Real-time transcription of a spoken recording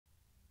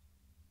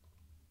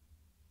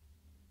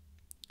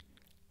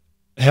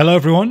Hello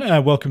everyone,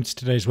 welcome to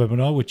today's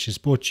webinar, which is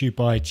brought to you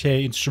by TA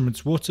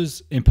Instruments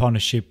Waters in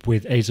partnership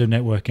with AZO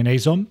Network and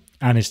AZOM,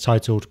 and is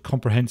titled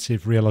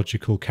Comprehensive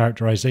Rheological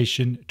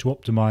Characterization to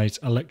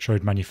Optimize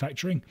Electrode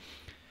Manufacturing.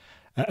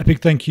 A big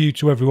thank you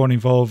to everyone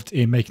involved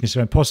in making this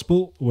event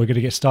possible. We're going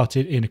to get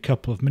started in a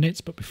couple of minutes,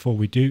 but before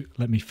we do,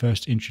 let me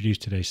first introduce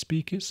today's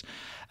speakers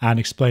and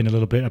explain a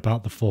little bit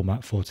about the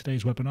format for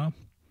today's webinar.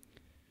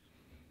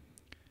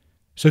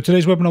 So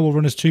today's webinar will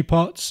run as two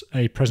parts,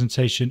 a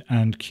presentation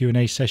and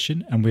Q&A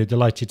session, and we're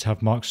delighted to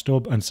have Mark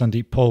Staub and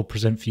Sandeep Paul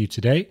present for you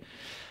today.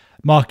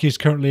 Mark is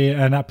currently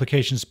an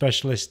application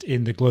specialist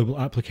in the Global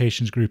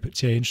Applications Group at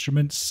TA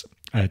Instruments.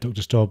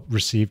 Dr. Staub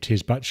received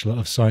his Bachelor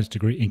of Science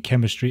degree in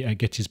Chemistry at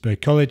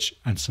Gettysburg College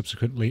and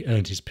subsequently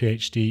earned his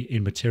PhD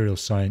in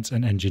Materials Science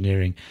and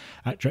Engineering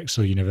at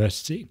Drexel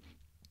University.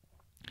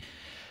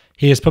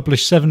 He has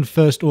published 7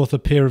 first author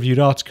peer-reviewed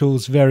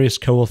articles, various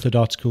co-authored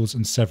articles,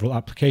 and several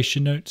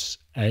application notes.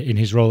 In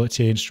his role at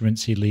TA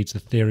Instruments, he leads the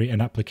theory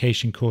and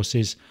application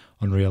courses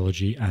on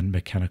rheology and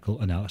mechanical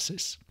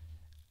analysis.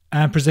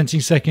 And presenting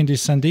second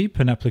is Sandeep,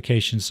 an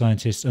application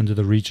scientist under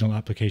the Regional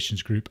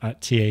Applications Group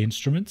at TA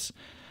Instruments.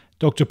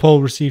 Dr.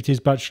 Paul received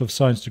his Bachelor of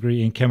Science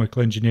degree in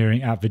Chemical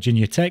Engineering at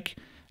Virginia Tech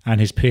and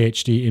his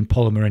PhD in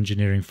Polymer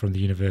Engineering from the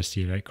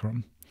University of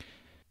Akron.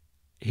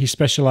 He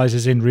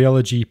specializes in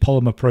rheology,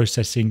 polymer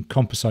processing,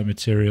 composite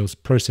materials,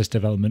 process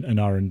development, and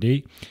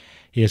R&D.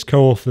 He has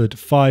co-authored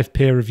 5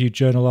 peer-reviewed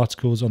journal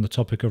articles on the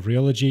topic of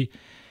rheology.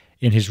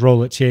 In his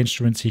role at TA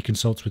Instruments, he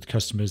consults with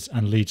customers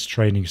and leads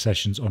training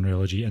sessions on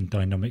rheology and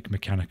dynamic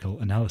mechanical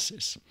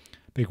analysis.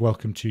 Big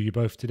welcome to you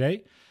both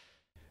today.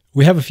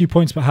 We have a few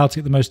points about how to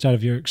get the most out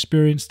of your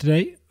experience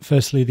today.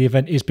 Firstly, the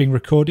event is being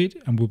recorded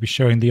and we'll be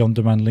sharing the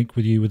on-demand link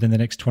with you within the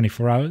next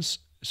 24 hours.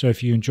 So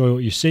if you enjoy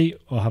what you see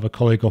or have a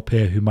colleague or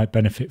peer who might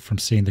benefit from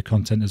seeing the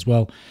content as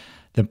well,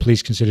 then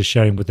please consider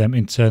sharing with them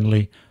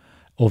internally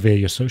or via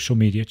your social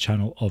media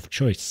channel of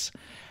choice.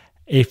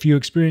 If you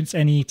experience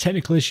any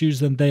technical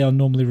issues, then they are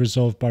normally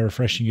resolved by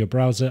refreshing your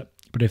browser.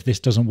 But if this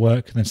doesn't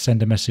work, then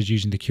send a message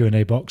using the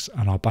Q&A box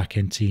and our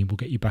back-end team will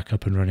get you back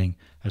up and running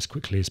as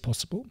quickly as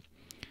possible.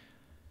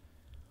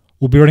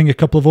 We'll be running a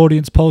couple of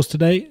audience polls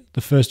today,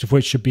 the first of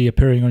which should be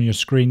appearing on your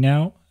screen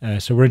now.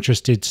 So we're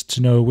interested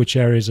to know which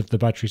areas of the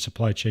battery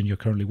supply chain you're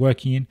currently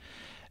working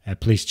in.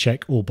 Please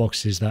check all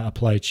boxes that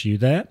apply to you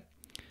there.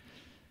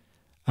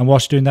 And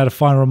whilst doing that, a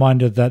final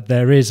reminder that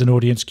there is an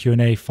audience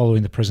Q&A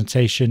following the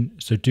presentation,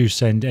 so do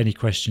send any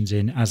questions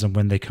in as and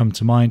when they come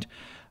to mind,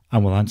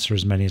 and we'll answer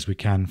as many as we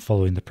can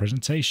following the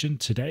presentation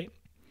today.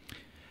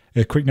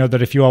 A quick note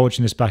that if you are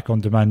watching this back on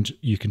demand,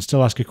 you can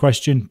still ask a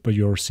question, but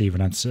you'll receive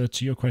an answer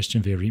to your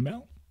question via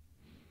email.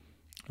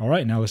 All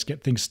right, now let's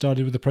get things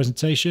started with the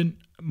presentation.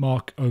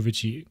 Mark, over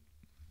to you.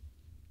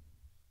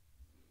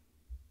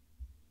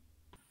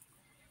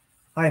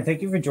 Hi, and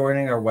thank you for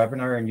joining our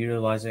webinar on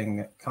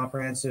utilizing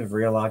comprehensive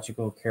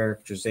rheological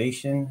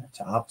characterization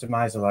to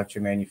optimize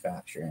electrode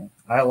manufacturing.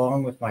 I,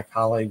 along with my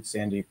colleague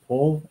Sandeep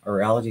Paul, a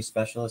rheology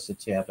specialist at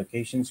TA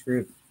Applications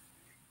Group.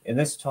 In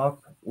this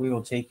talk, we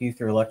will take you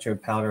through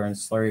electrode powder and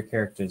slurry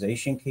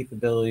characterization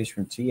capabilities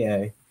from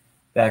TA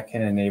that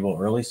can enable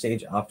early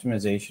stage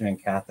optimization in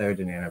cathode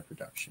and anode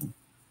production.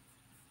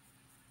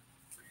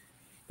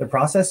 The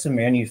process of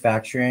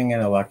manufacturing an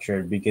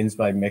electrode begins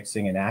by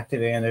mixing an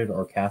active anode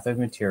or cathode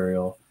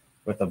material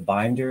with a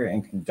binder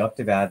and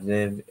conductive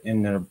additive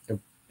in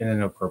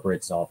an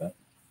appropriate solvent.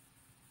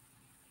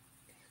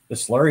 The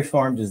slurry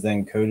formed is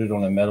then coated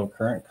on a metal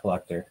current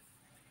collector.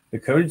 The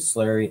coated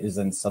slurry is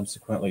then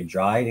subsequently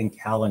dried and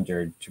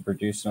calendared to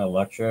produce an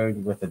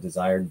electrode with the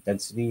desired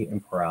density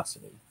and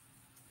porosity.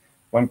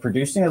 When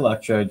producing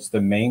electrodes,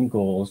 the main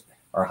goals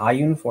are high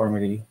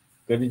uniformity,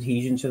 good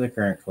adhesion to the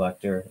current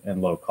collector,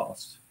 and low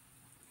cost.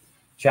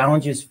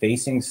 Challenges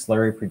facing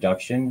slurry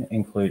production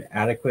include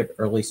adequate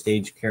early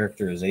stage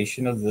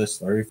characterization of the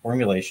slurry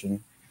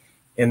formulation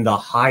and the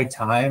high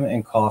time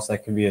and cost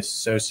that can be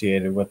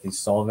associated with the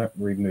solvent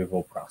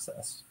removal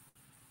process.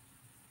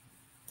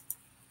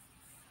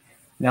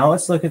 Now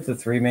let's look at the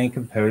 3 main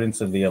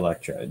components of the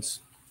electrodes: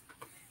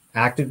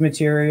 active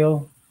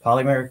material,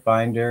 polymeric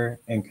binder,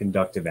 and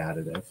conductive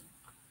additive.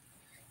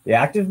 The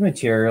active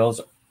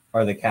materials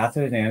are the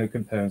cathode and anode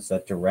components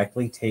that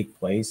directly take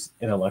place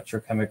in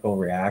electrochemical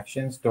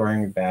reactions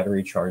during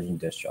battery charge and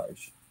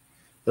discharge.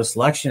 The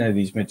selection of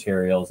these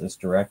materials is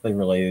directly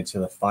related to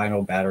the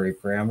final battery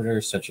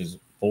parameters such as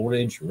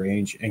voltage,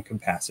 range, and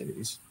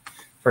capacities.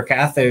 For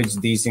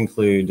cathodes, these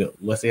include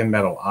lithium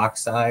metal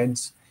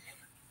oxides,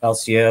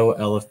 LCO,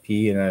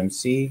 LFP, and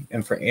MC,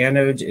 and for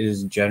anodes, it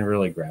is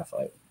generally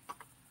graphite.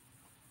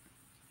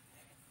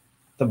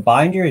 The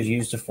binder is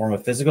used to form a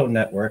physical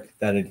network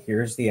that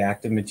adheres the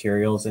active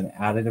materials and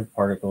additive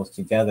particles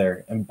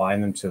together and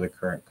bind them to the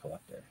current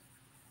collector.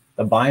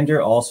 The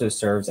binder also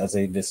serves as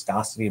a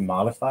viscosity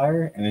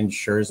modifier and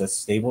ensures a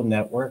stable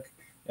network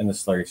in the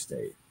slurry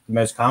state. The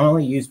most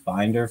commonly used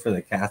binder for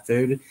the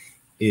cathode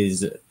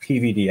is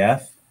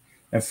PVDF,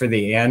 and for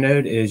the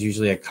anode, it is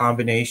usually a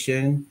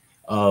combination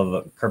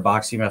of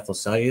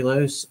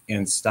carboxymethylcellulose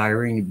and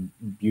styrene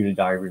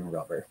butadiene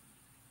rubber.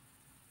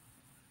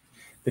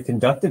 The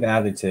conductive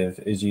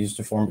additive is used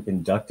to form a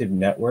conductive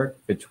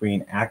network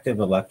between active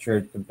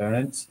electrode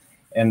components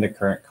and the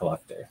current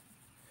collector.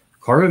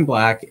 Carbon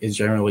black is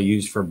generally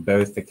used for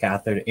both the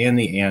cathode and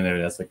the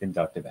anode as a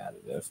conductive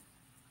additive.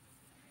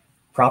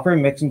 Proper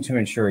mixing to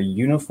ensure a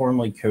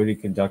uniformly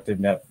coated conductive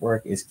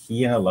network is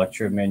key in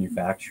electrode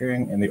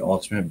manufacturing and the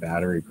ultimate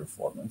battery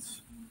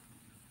performance.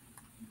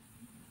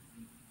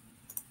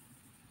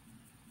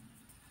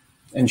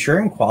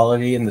 Ensuring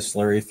quality in the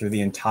slurry through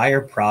the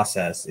entire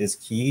process is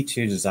key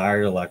to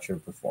desired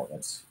electrode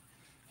performance.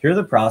 Here,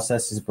 the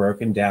process is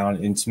broken down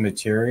into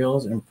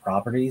materials and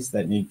properties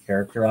that need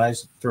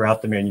characterized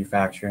throughout the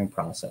manufacturing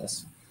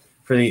process.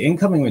 For the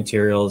incoming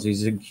materials,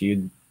 these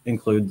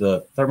include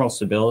the thermal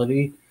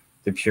stability,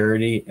 the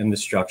purity, and the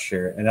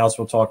structure, and as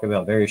we'll talk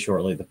about very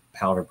shortly, the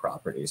powder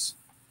properties.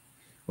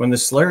 When the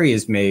slurry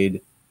is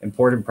made,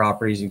 important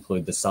properties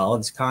include the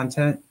solids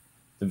content,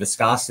 the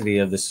viscosity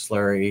of the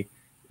slurry,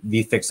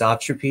 the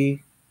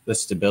thixotropy, the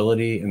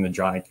stability, and the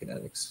drying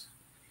kinetics.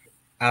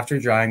 After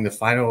drying the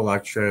final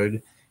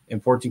electrode,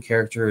 important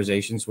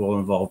characterizations will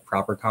involve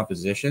proper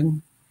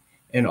composition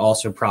and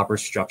also proper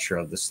structure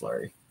of the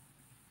slurry.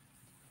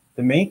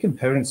 The main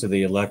components of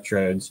the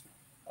electrodes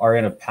are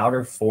in a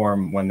powder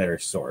form when they're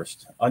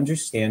sourced.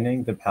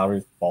 Understanding the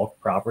powder's bulk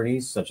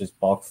properties, such as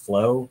bulk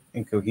flow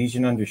and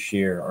cohesion under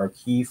shear, are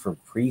key for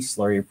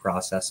pre-slurry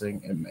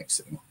processing and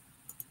mixing.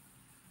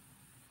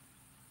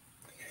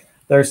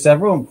 There are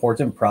several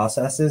important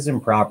processes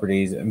and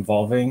properties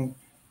involving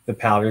the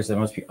powders that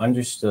must be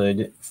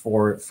understood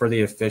for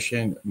the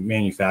efficient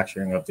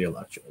manufacturing of the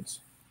electrodes.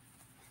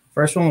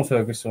 First one we'll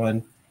focus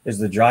on is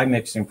the dry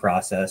mixing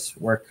process,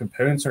 where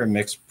components are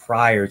mixed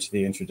prior to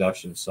the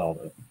introduction of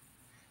solvent.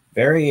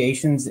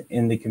 Variations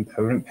in the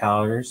component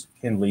powders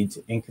can lead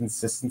to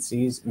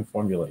inconsistencies in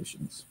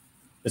formulations.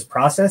 This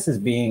process is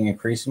being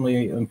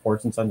increasingly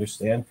important to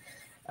understand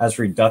as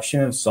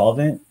reduction of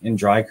solvent and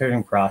dry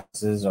coating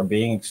processes are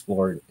being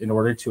explored in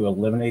order to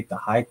eliminate the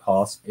high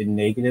cost and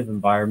negative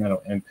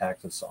environmental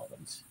impact of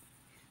solvents.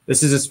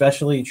 This is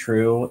especially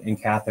true in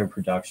cathode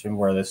production,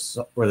 where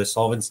the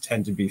solvents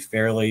tend to be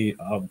fairly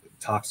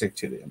toxic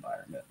to the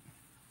environment.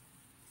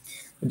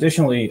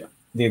 Additionally,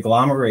 the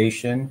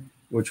agglomeration,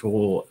 which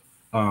we'll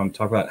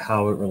talk about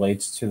how it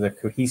relates to the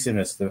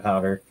cohesiveness of the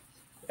powder,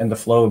 and the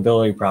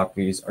flowability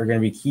properties are going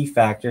to be key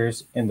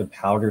factors in the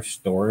powder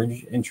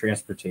storage and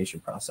transportation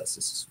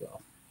processes as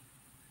well.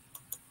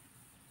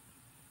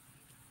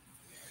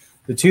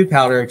 The two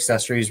powder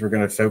accessories we're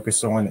going to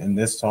focus on in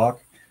this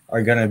talk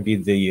are going to be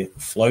the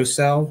flow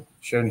cell,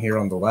 shown here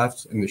on the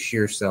left, and the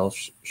shear cell,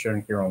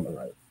 shown here on the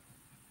right.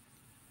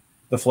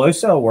 The flow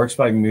cell works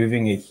by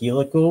moving a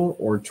helical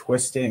or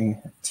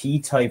twisting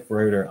T-type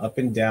rotor up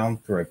and down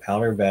through a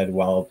powder bed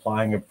while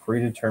applying a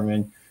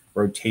predetermined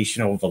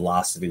rotational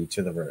velocity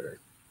to the rotor.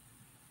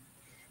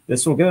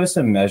 This will give us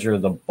a measure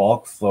of the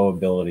bulk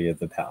flowability of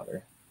the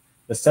powder.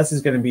 This test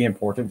is going to be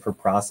important for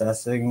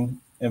processing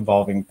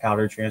involving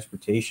powder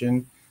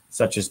transportation,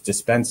 such as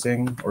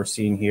dispensing, or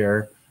seen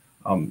here,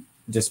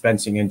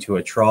 dispensing into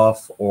a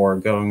trough or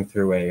going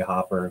through a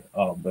hopper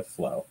with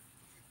flow,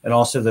 and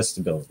also the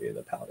stability of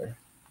the powder.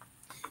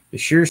 The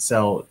shear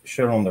cell,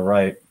 shown on the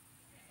right,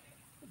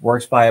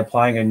 works by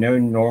applying a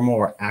known normal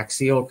or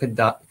axial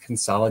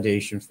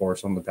consolidation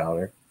force on the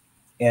powder,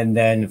 and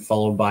then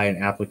followed by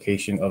an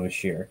application of a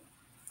shear.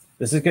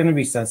 This is going to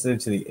be sensitive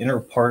to the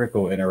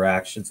interparticle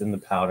interactions in the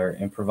powder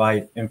and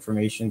provide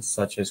information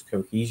such as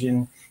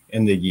cohesion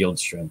and the yield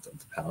strength of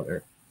the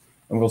powder.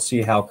 And we'll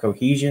see how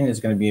cohesion is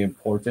going to be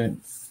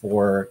important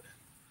for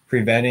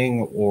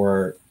preventing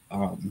or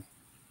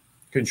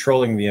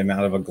controlling the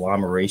amount of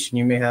agglomeration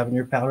you may have in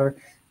your powder,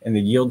 and the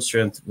yield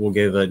strength will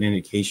give an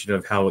indication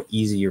of how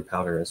easy your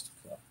powder is to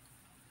flow.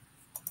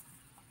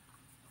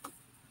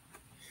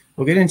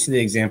 We'll get into the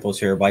examples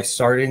here by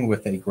starting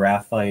with a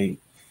graphite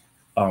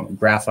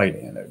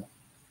anode.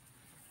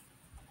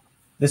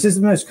 This is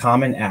the most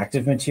common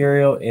active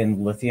material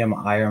in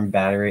lithium-ion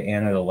battery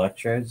anode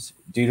electrodes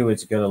due to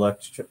its good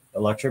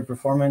electrode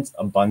performance,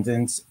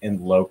 abundance,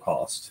 and low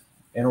cost.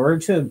 In order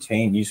to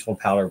obtain useful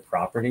powder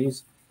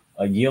properties,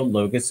 a yield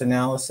locus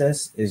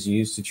analysis is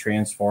used to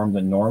transform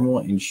the normal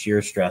and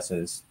shear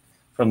stresses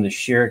from the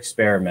shear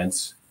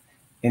experiments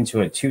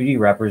into a 2D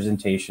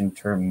representation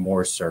termed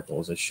Morse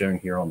circles, as shown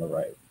here on the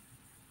right.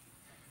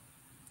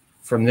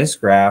 From this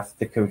graph,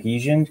 the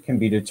cohesion can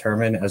be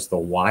determined as the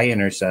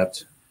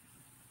y-intercept,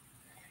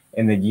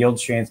 and the yield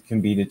strength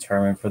can be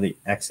determined for the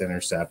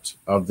x-intercept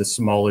of the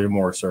smaller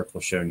Morse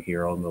circle shown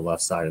here on the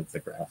left side of the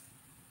graph.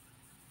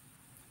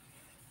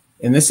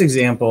 In this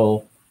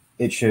example,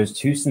 it shows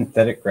two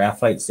synthetic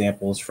graphite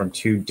samples from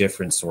two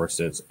different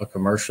sources, a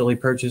commercially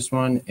purchased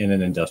one and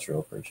an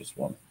industrial purchased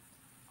one.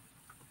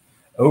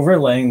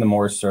 Overlaying the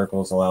Morse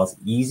circles allows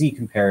easy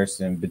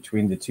comparison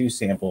between the two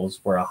samples,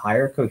 where a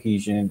higher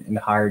cohesion and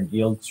higher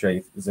yield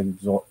strength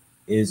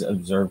is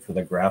observed for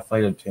the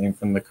graphite obtained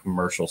from the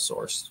commercial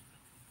source,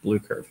 blue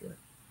curve here.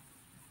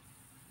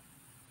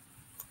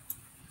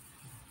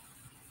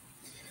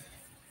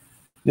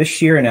 This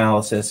shear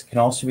analysis can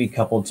also be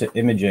coupled to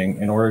imaging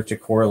in order to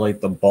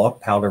correlate the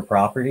bulk powder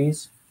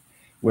properties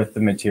with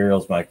the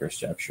material's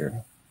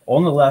microstructure.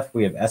 On the left,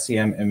 we have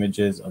SEM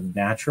images of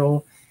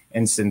natural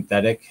and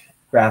synthetic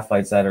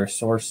graphites that are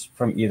sourced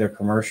from either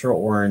commercial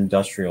or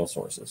industrial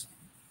sources.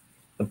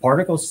 The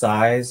particle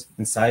size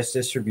and size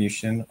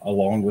distribution,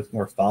 along with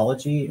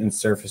morphology and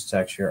surface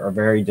texture, are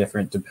very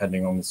different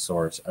depending on the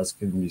source, as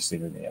can be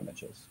seen in the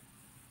images.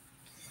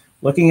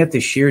 Looking at the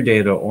shear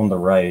data on the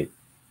right,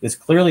 this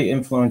clearly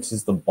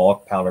influences the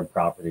bulk powder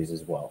properties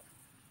as well.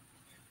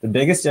 The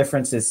biggest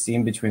difference is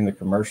seen between the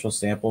commercial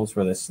samples,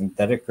 where the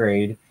synthetic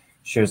grade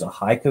shows a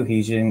high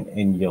cohesion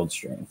and yield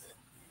strength.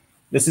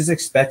 This is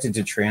expected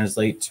to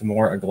translate to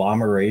more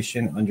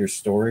agglomeration under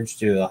storage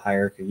due to the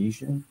higher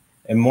cohesion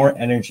and more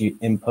energy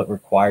input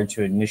required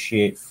to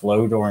initiate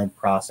flow during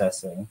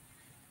processing,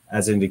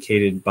 as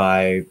indicated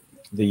by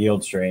the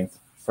yield strength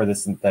for the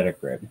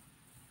synthetic grade.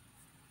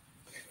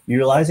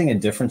 Utilizing a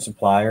different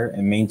supplier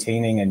and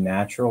maintaining a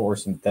natural or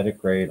synthetic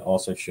grade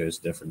also shows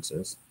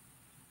differences.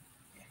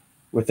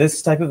 With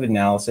this type of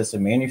analysis, a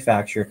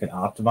manufacturer can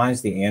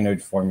optimize the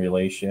anode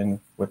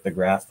formulation with the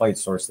graphite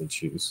source they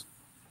choose.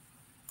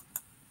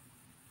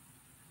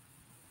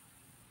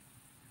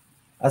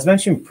 As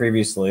mentioned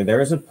previously, there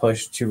is a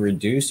push to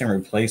reduce and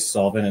replace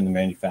solvent in the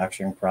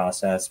manufacturing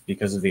process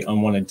because of the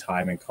unwanted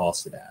time and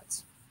cost it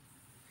adds.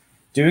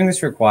 Doing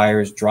this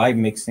requires dry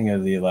mixing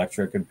of the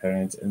electrode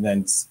components and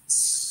then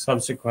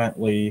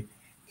subsequently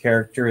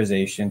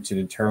characterization to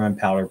determine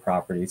powder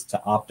properties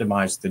to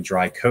optimize the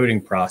dry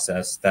coating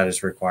process that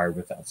is required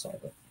without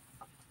solvent.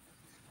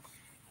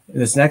 In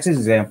this next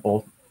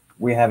example,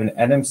 we have an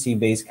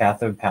NMC-based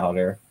cathode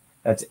powder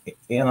that's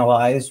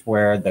analyzed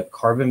where the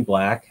carbon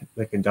black,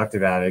 the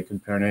conductive additive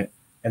component,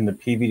 and the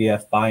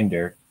PVDF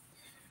binder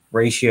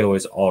ratio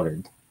is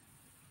altered.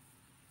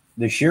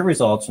 The shear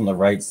results on the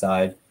right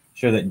side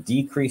show that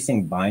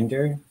decreasing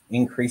binder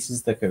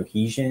increases the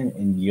cohesion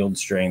and yield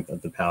strength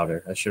of the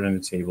powder, as shown in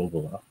the table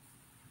below.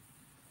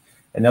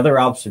 Another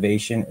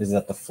observation is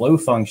that the flow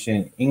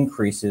function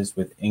increases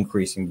with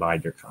increasing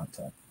binder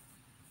content.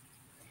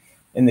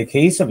 In the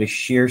case of a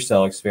shear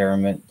cell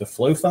experiment, the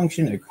flow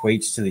function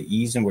equates to the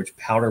ease in which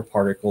powder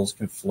particles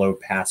can flow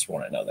past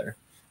one another,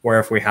 where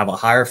if we have a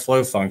higher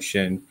flow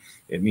function,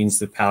 it means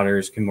the powder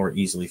particles can more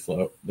easily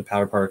flow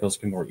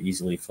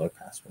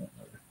past one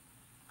another.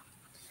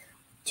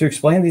 To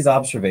explain these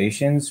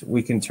observations,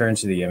 we can turn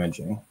to the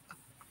imaging.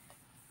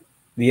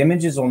 The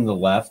images on the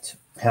left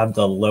have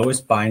the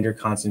lowest binder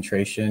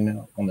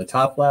concentration on the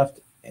top left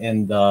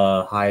and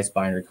the highest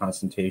binder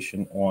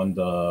concentration on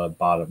the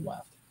bottom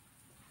left.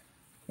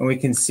 And we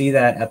can see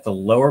that at the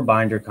lower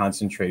binder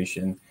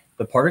concentration,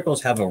 the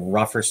particles have a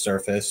rougher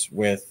surface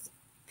with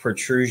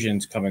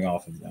protrusions coming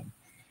off of them.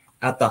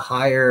 At the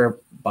higher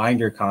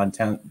binder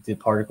content, the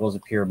particles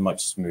appear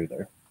much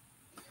smoother.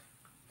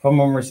 From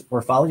a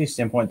morphology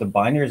standpoint, the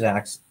binder is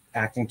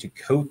acting to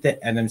coat the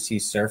NMC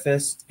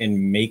surface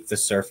and make the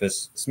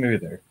surface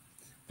smoother.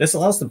 This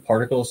allows the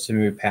particles to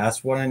move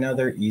past one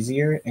another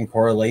easier and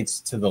correlates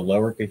to the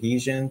lower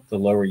cohesion, the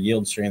lower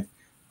yield strength,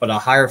 but a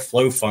higher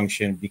flow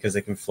function because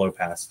they can flow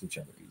past each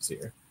other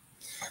easier.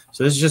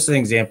 So this is just an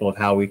example of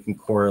how we can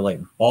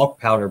correlate bulk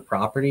powder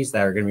properties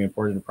that are going to be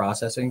important in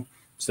processing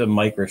to the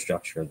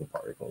microstructure of the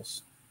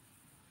particles.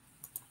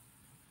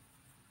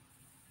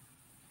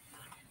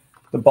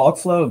 The bulk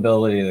flow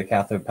ability of the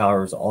cathode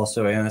powder is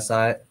also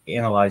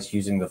analyzed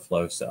using the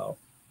flow cell.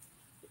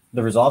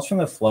 The results from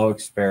the flow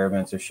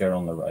experiments are shown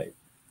on the right.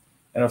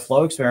 In a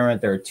flow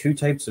experiment, there are two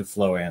types of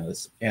flow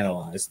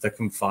analyzed, the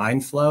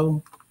confined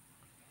flow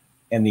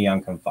and the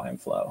unconfined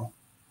flow.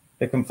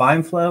 The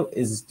confined flow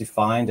is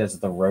defined as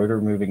the rotor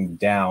moving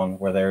down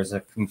where there is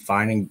a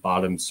confining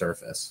bottom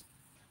surface,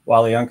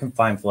 while the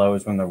unconfined flow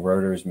is when the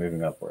rotor is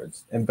moving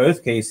upwards. In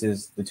both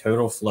cases, the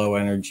total flow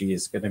energy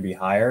is going to be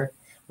higher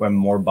when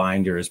more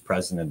binder is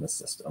present in the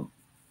system.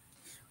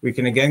 We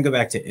can again go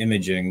back to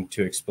imaging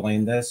to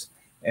explain this,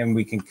 and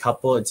we can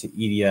couple it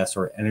to EDS,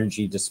 or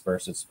energy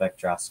dispersive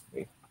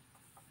spectroscopy.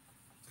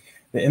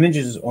 The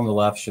images on the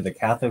left show the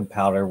cathode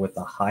powder with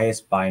the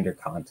highest binder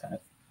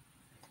content.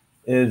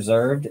 It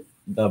observed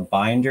the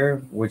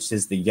binder, which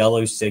is the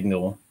yellow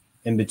signal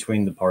in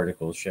between the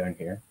particles shown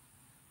here,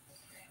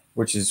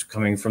 which is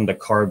coming from the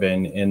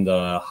carbon in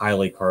the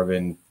highly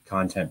carbon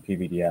content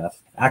PVDF,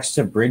 acts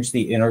to bridge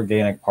the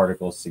inorganic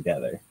particles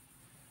together.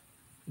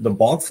 The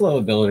bulk flow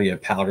ability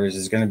of powders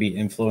is going to be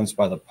influenced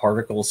by the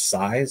particle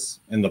size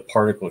and the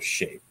particle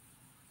shape.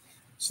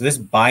 So this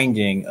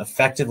binding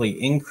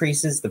effectively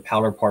increases the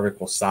powder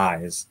particle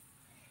size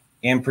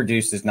and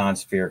produces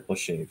non-spherical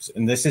shapes.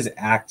 And this is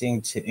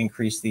acting to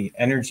increase the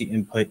energy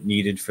input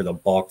needed for the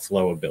bulk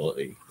flow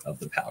ability of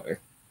the powder.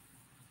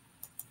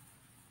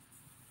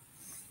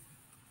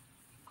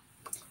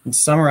 And to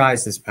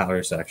summarize this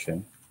powder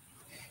section,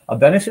 a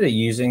benefit of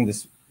using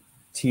this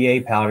TA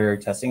powder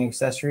testing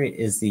accessory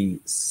is the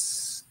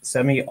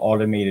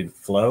semi-automated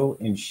flow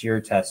and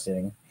shear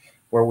testing,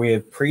 where we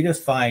have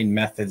predefined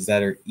methods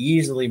that are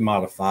easily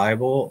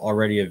modifiable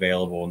already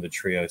available in the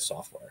Trio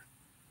software.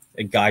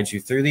 It guides you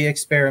through the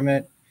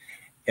experiment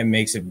and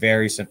makes it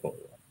very simple.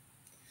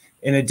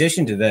 In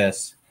addition to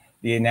this,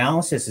 the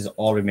analysis is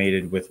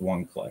automated with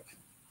one click.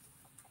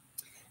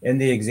 In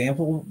the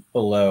example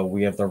below,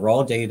 we have the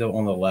raw data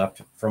on the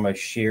left from a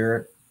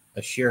shear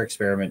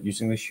experiment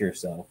using the shear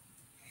cell.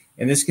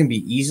 And this can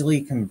be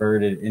easily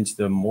converted into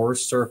the more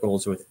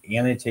circles with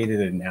annotated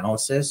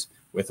analysis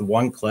with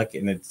one click,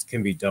 and it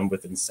can be done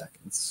within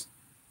seconds.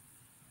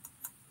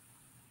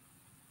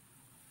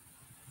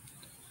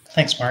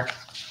 Thanks, Mark.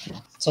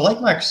 So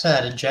like Mark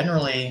said,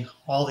 generally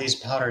all these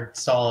powdered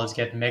solids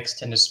get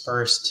mixed and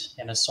dispersed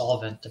in a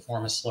solvent to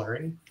form a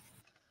slurry.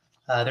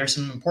 There's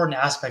some important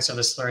aspects of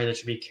the slurry that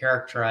should be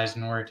characterized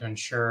in order to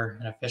ensure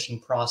an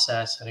efficient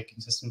process and a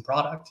consistent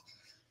product,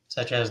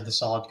 such as the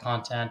solid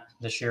content,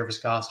 the shear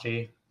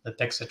viscosity, the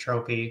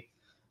thixotropy,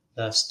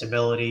 the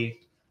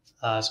stability.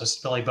 So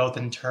stability both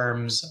in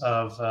terms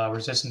of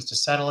resistance to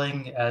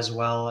settling as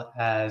well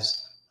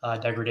as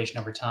degradation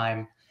over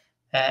time,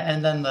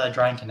 and then the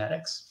drying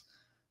kinetics.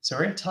 So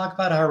we're going to talk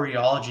about how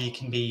rheology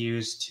can be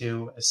used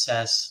to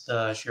assess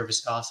the shear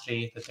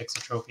viscosity, the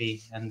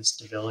thixotropy, and the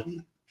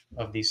stability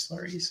of these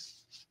slurries.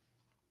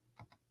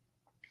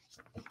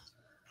 The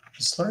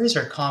slurries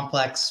are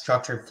complex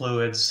structured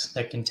fluids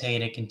that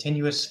contain a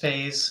continuous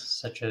phase,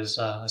 such as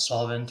a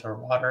solvent or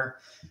water,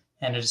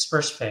 and a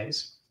dispersed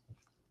phase.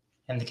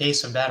 In the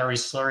case of battery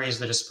slurries,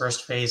 the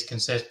dispersed phase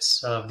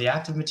consists of the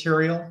active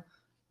material,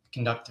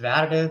 conductive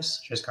additives,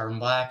 such as carbon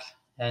black,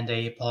 and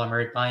a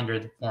polymeric binder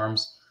that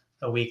forms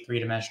a weak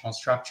three-dimensional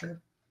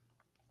structure.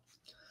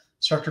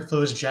 Structured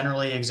fluids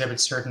generally exhibit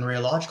certain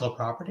rheological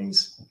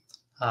properties.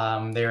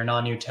 They are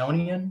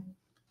non-Newtonian,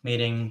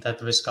 meaning that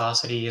the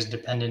viscosity is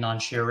dependent on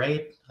shear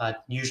rate.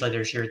 Usually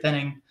they're shear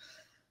thinning.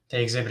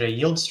 They exhibit a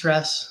yield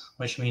stress,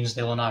 which means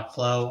they will not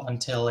flow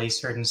until a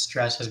certain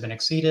stress has been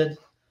exceeded.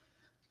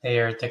 They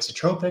are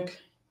thixotropic,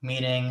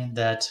 meaning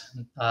that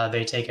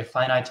they take a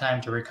finite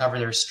time to recover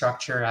their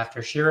structure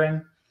after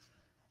shearing.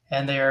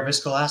 And they are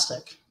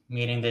viscoelastic,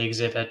 meaning they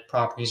exhibit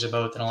properties of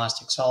both an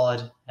elastic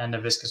solid and a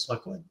viscous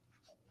liquid.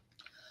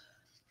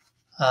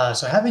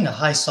 So having a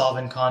high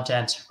solvent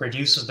content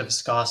reduces the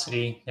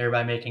viscosity,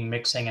 thereby making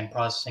mixing and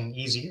processing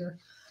easier.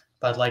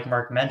 But like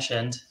Mark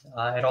mentioned,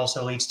 it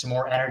also leads to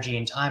more energy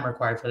and time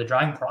required for the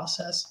drying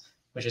process,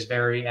 which is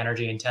very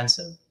energy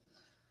intensive.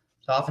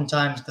 So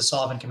oftentimes the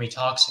solvent can be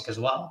toxic as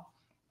well.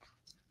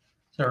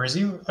 So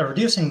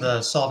reducing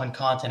the solvent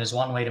content is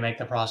one way to make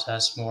the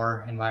process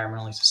more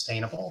environmentally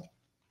sustainable.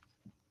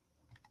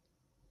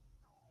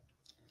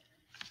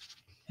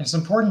 It's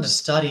important to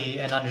study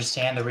and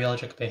understand the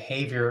rheological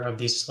behavior of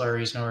these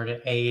slurries in order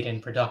to aid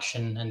in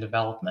production and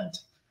development.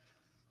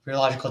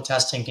 Rheological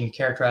testing can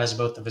characterize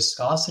both the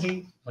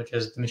viscosity, which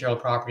is the material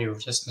property of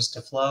resistance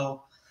to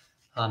flow,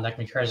 that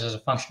can be characterized as a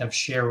function of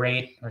shear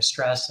rate or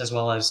stress, as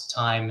well as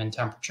time and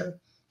temperature.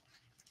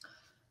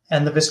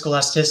 And the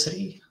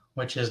viscoelasticity,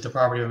 which is the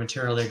property of a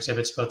material that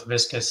exhibits both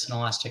viscous and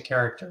elastic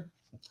character.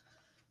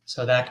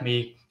 So that can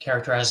be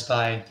characterized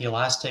by the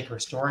elastic or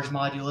storage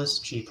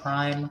modulus, G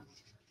prime,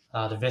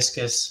 the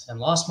viscous and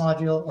loss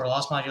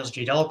modulus,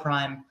 G delta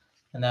prime,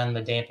 and then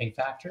the damping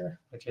factor,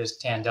 which is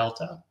tan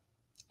delta.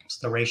 It's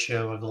the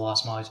ratio of the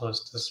loss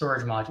modulus to the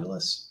storage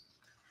modulus.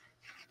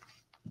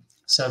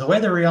 So the way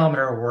the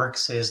rheometer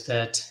works is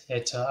that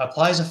it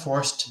applies a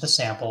force to the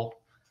sample.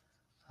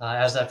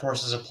 As that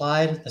force is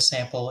applied, the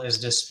sample is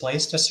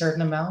displaced a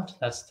certain amount.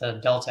 That's the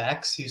delta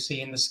X you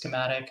see in the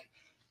schematic.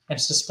 And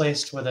it's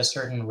displaced with a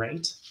certain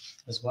rate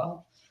as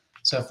well.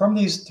 So from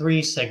these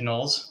three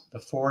signals, the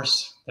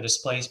force, the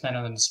displacement,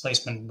 and the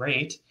displacement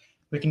rate,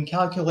 we can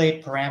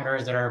calculate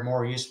parameters that are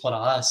more useful to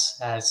us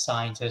as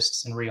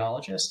scientists and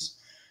rheologists.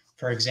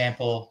 For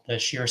example, the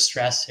shear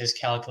stress is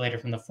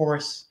calculated from the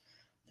force,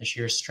 the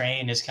shear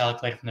strain is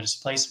calculated from the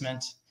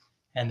displacement,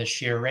 and the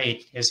shear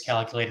rate is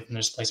calculated from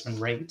the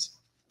displacement rate.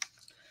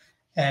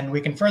 And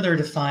we can further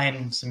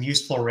define some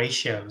useful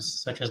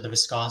ratios, such as the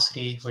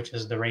viscosity, which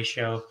is the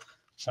ratio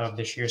of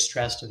the shear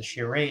stress to the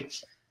shear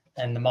rate,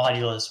 and the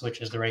modulus,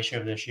 which is the ratio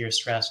of the shear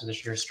stress to the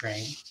shear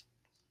strain.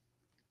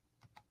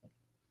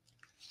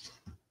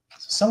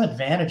 Some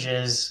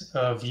advantages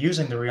of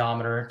using the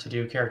rheometer to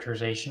do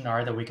characterization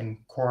are that we can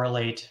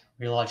correlate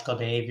rheological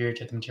behavior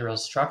to the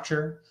material's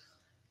structure.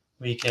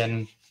 We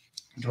can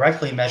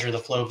directly measure the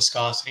flow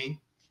viscosity.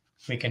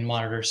 We can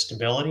monitor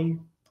stability.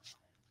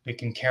 We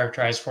can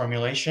characterize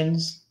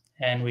formulations,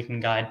 and we can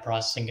guide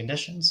processing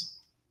conditions.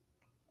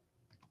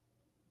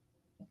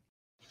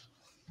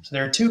 So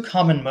there are two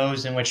common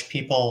modes in which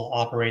people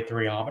operate the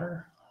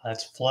rheometer.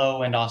 That's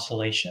flow and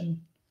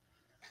oscillation.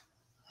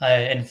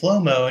 In flow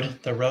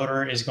mode, the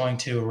rotor is going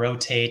to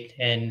rotate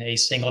in a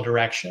single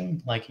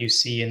direction, like you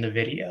see in the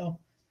video.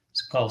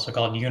 It's also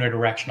called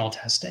unidirectional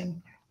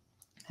testing.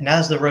 And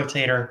as the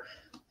rotor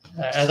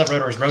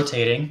is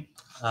rotating,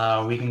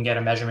 we can get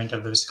a measurement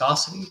of the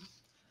viscosity.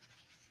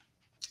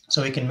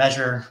 So we can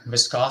measure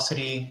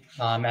viscosity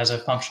as a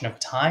function of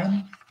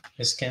time.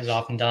 This is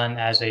often done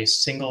as a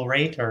single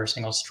rate or a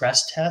single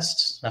stress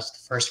test. That's the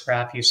first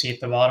graph you see at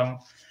the bottom.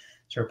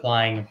 So we're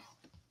applying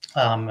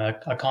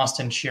a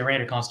constant shear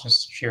rate or constant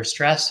shear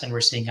stress, and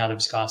we're seeing how the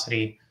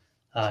viscosity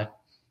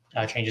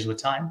changes with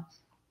time.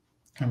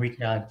 And we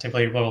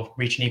typically will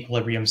reach an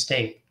equilibrium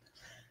state.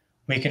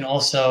 We can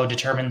also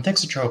determine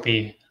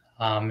thixotropy,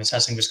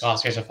 assessing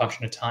viscosity as a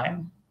function of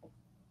time.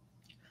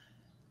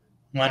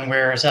 When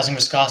we're assessing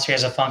viscosity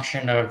as a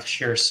function of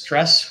shear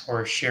stress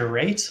or shear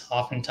rate,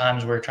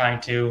 oftentimes we're trying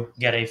to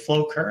get a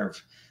flow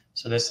curve.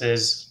 So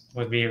this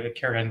would be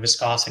carrying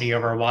viscosity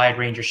over a wide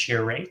range of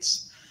shear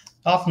rates.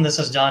 Often this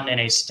is done in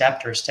a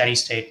stepped or steady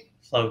state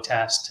flow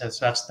test. So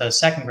that's the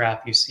second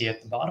graph you see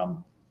at the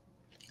bottom.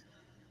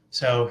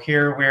 So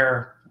here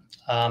we're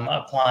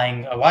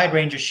applying a wide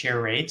range of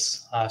shear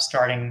rates.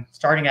 Starting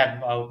at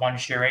one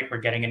shear rate, we're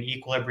getting an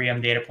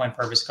equilibrium data point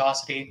for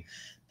viscosity.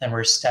 Then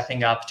we're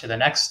stepping up to the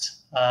next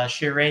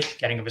shear rate,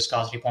 getting a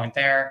viscosity point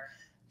there,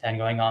 then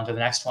going on to the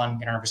next one,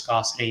 getting our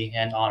viscosity,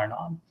 and on and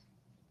on.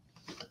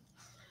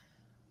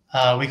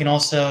 We can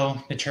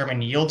also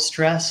determine yield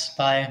stress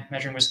by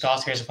measuring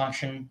viscosity as a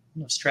function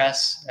of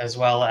stress, as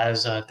well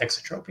as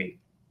thixotropy.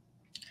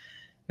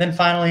 Then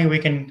finally, we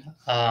can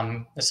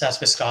assess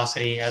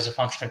viscosity as a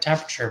function of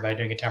temperature by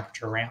doing a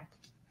temperature ramp.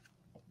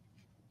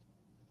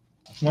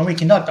 When we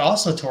conduct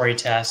oscillatory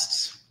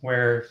tests,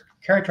 we're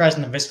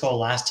characterizing the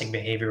viscoelastic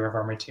behavior of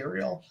our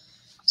material.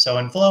 So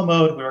in flow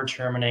mode, we're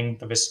determining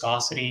the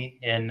viscosity.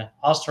 In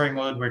oscillatory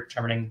mode, we're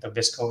determining the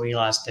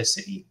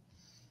viscoelasticity.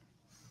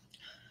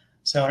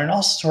 So in an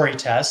oscillatory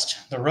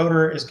test, the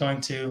rotor is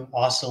going to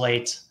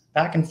oscillate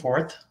back and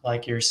forth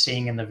like you're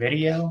seeing in the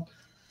video.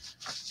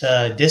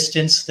 The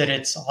distance that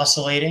it's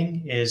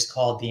oscillating is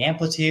called the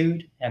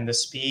amplitude, and the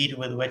speed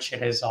with which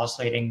it is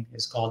oscillating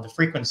is called the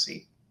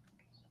frequency.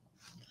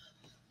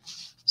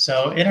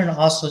 So in an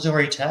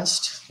oscillatory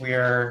test, we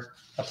are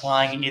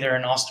applying either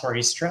an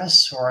oscillatory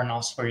stress or an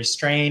oscillatory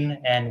strain,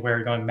 and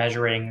we're going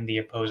measuring the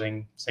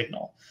opposing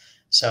signal.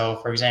 So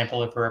for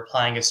example, if we're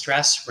applying a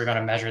stress, we're going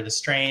to measure the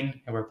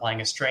strain. If we're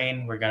applying a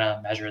strain, we're going to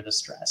measure the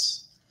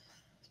stress.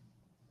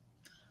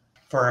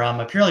 For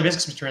a purely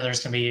viscous material,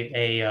 there's going to be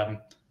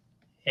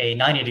a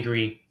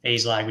 90-degree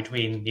phase lag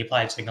between the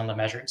applied signal and the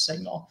measured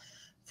signal.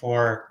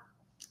 For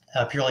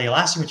a purely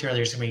elastic material,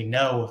 there's going to be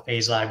no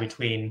phase lag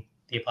between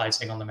the applied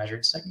signal and the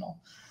measured signal.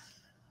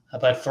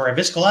 But for a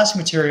viscoelastic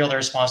material, the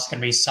response is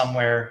going to be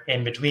somewhere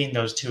in between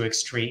those two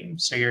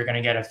extremes. So you're going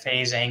to get a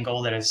phase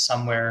angle that is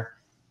somewhere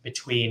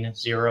between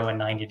 0 and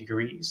 90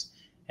 degrees.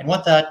 And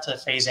what that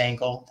phase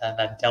angle,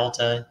 that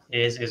delta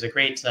is a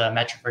great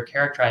metric for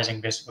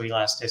characterizing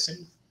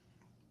viscoelasticity.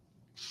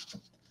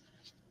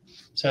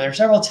 So there are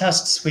several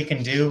tests we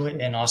can do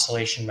in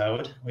oscillation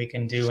mode. We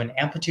can do an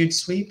amplitude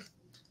sweep.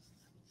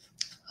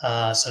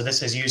 So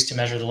this is used to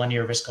measure the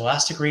linear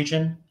viscoelastic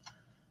region.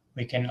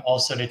 We can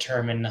also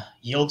determine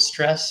yield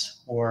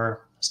stress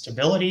or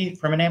stability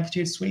from an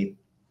amplitude sweep.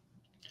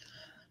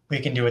 We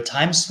can do a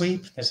time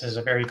sweep. This is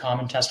a very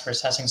common test for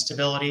assessing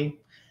stability.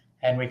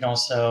 And we can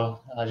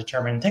also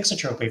determine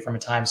thixotropy from a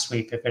time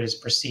sweep if it is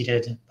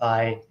preceded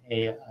by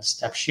a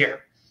step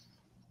shear.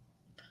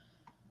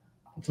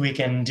 We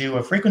can do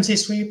a frequency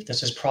sweep.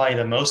 This is probably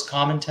the most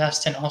common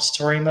test in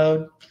oscillatory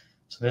mode.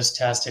 So this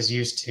test is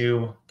used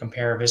to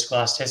compare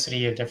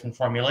viscoelasticity of different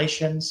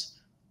formulations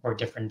or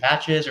different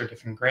batches or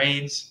different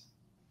grades.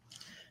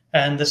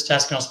 And this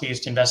test can also be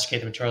used to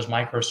investigate the material's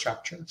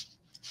microstructure.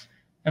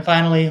 And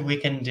finally, we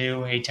can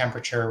do a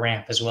temperature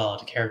ramp as well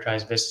to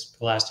characterize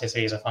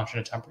viscoelasticity as a function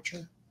of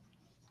temperature.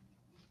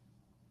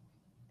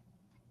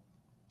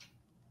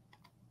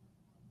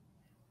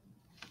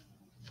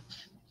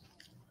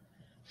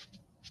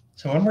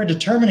 So when we're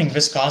determining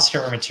viscosity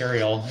of a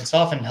material, it's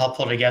often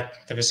helpful to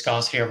get the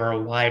viscosity over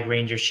a wide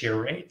range of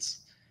shear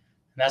rates.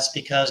 And that's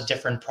because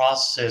different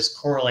processes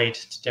correlate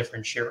to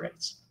different shear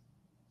rates.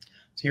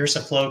 So here's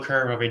a flow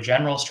curve of a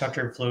general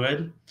structured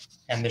fluid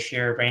and the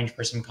shear range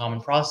for some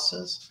common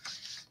processes.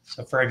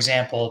 So for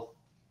example,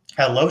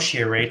 at low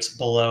shear rates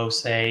below,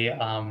 say,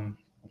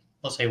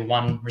 let's say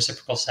 1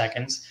 reciprocal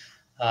seconds,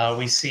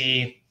 we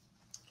see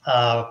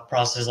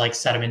processes like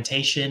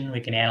sedimentation.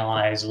 We can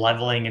analyze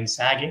leveling and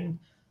sagging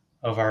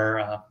of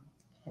our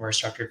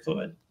structured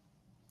fluid.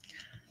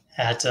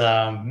 At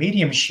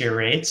medium shear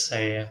rates,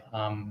 say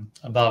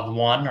above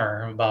 1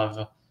 or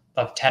above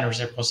 10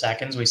 reciprocal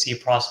seconds, we see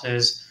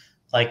processes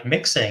like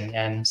mixing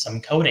and some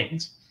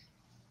coatings.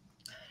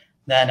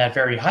 Then at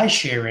very high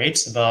shear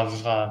rates,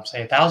 above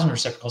say 1,000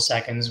 reciprocal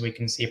seconds, we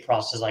can see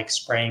processes like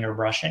spraying or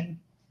brushing.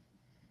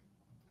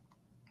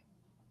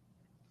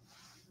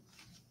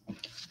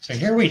 So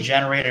here we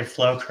generated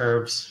flow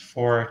curves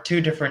for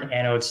 2 different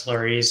anode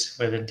slurries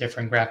with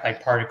different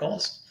graphite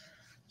particles.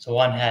 So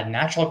one had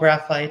natural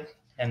graphite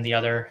and the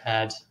other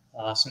had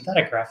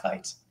synthetic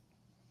graphite.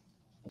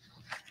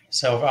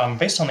 So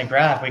based on the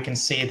graph, we can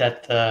see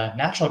that the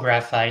natural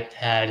graphite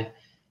had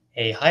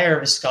a higher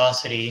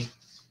viscosity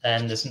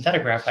than the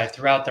synthetic graphite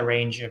throughout the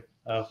range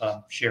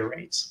of shear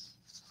rates.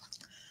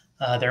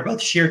 They're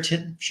both shear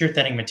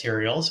thinning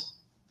materials,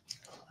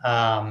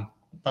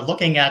 but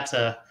looking at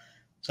the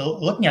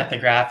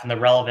graph and the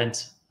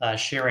relevant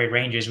shear rate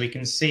ranges, we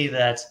can see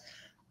that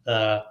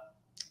the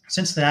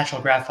since the natural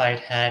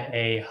graphite had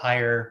a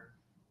higher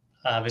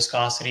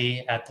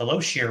viscosity at the low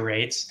shear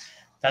rates,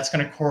 that's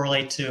going to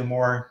correlate to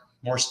more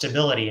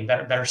stability and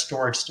better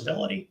storage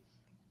stability.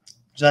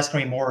 So that's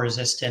going to be more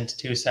resistant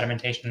to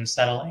sedimentation and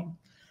settling.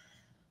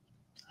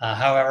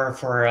 However,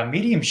 for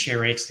medium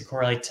shear rates that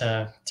correlate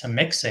to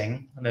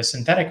mixing, the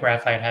synthetic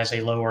graphite has a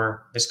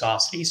lower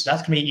viscosity, so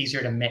that's going to be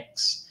easier to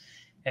mix.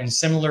 And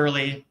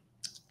similarly,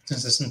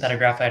 since the synthetic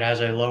graphite has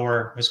a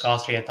lower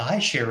viscosity at the high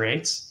shear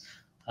rates,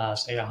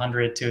 say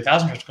 100 to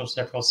 1,000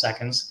 typical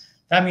seconds,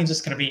 that means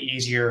it's going to be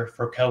easier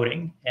for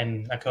coating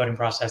in a coating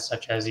process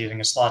such as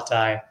using a slot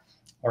die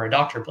or a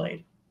doctor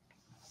blade.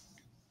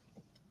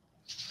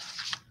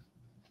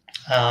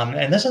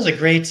 And this is a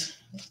great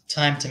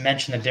time to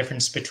mention the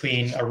difference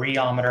between a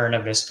rheometer and a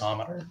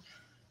viscometer.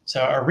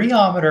 So a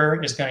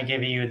rheometer is going to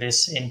give you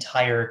this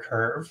entire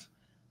curve,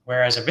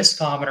 whereas a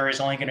viscometer is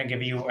only going to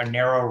give you a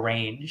narrow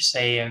range,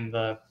 say in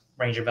the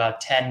range of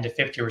about 10 to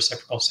 50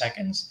 reciprocal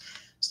seconds.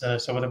 So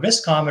with a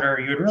viscometer,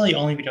 you would really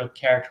only be able to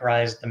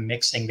characterize the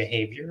mixing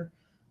behavior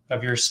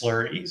of your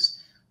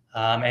slurries.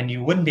 And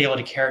you wouldn't be able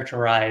to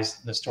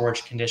characterize the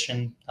storage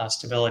condition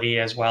stability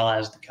as well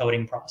as the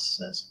coating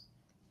processes.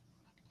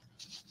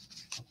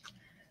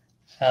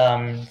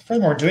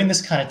 Furthermore, doing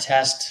this kind of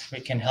test, we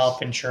can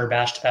help ensure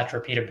batch-to-batch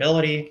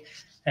repeatability,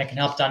 and it can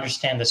help to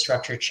understand the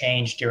structure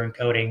change during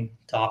coating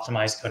to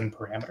optimize coating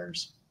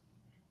parameters.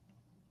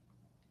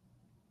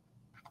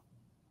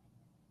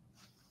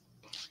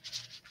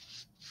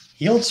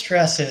 Yield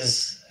stress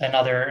is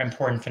another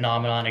important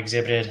phenomenon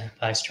exhibited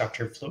by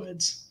structured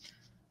fluids.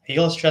 A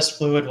yield stress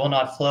fluid will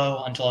not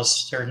flow until a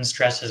certain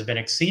stress has been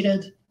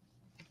exceeded.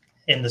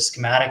 In the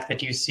schematic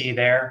that you see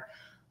there,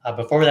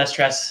 before that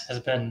stress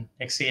has been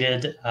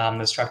exceeded,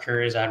 the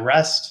structure is at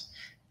rest.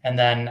 And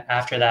then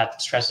after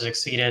that stress is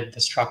exceeded,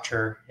 the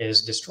structure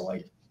is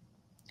destroyed.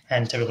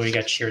 And typically we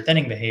get shear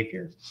thinning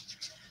behavior.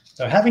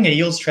 So having a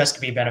yield stress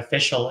can be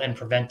beneficial in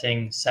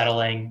preventing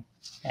settling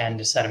and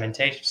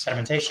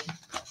sedimentation.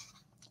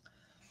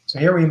 So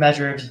here we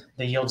measured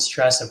the yield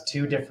stress of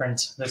two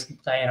different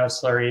anode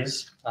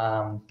slurries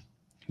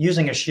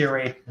using a shear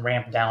rate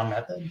ramp down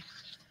method.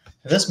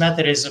 This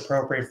method is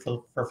appropriate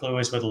for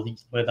fluids with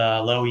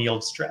a low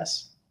yield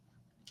stress.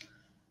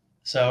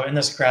 So in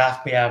this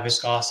graph, we have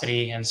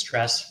viscosity and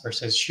stress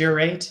versus shear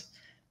rate.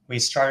 We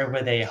started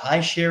with a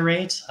high shear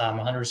rate,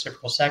 100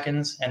 reciprocal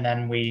seconds, and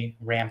then we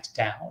ramped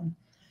down.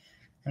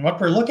 And what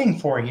we're looking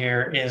for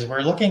here is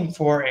we're looking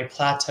for a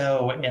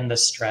plateau in the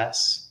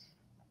stress.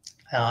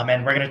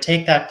 And we're going to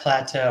take that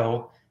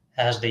plateau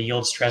as the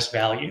yield stress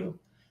value.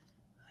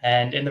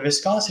 And in the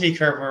viscosity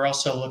curve, we're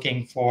also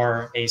looking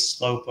for a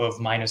slope of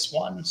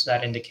 -1. So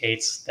that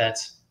indicates that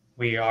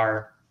we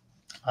are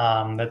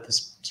that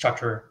this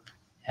structure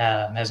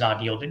has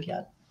not yielded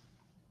yet.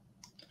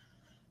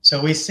 So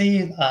we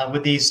see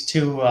with these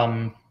two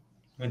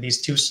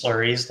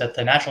slurries that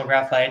the natural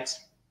graphite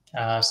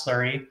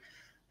slurry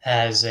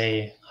has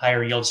a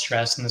higher yield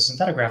stress than the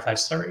synthetic graphite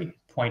slurry,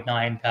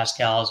 0.9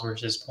 pascals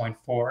versus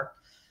 0.4.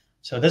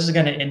 So this is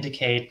going to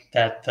indicate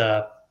that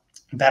the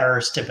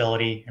better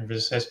stability and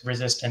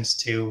resistance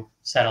to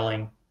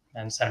settling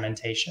and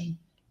sedimentation.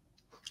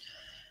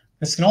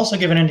 This can also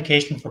give an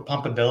indication for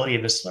pumpability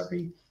of the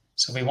slurry.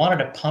 So if we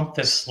wanted to pump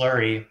this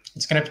slurry,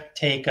 it's going to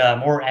take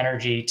more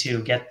energy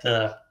to get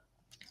the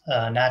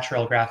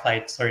natural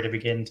graphite slurry to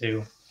begin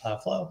to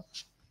flow.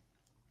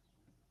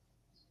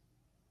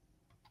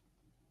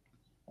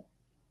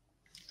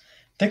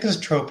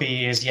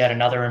 Thixotropy is yet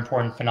another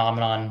important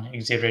phenomenon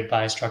exhibited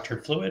by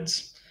structured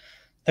fluids.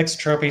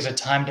 Thixotropy is a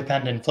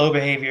time-dependent flow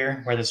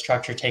behavior where the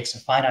structure takes a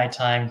finite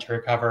time to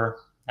recover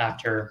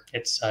after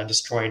it's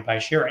destroyed by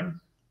shearing.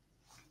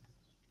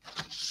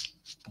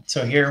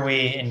 So here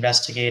we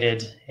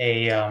investigated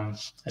a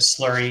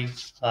slurry,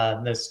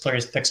 the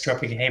slurry's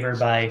thixotropy behavior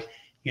by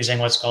using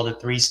what's called a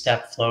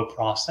three-step flow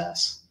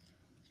process.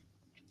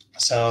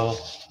 So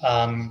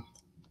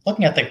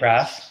looking at the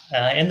graph,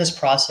 in this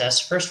process,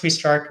 first we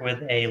start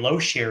with a low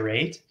shear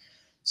rate.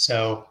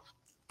 So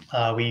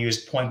we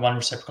use 0.1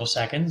 reciprocal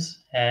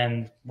seconds,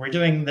 and we're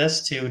doing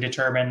this to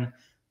determine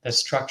the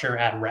structure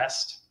at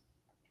rest.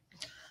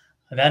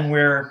 Then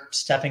we're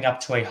stepping up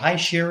to a high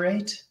shear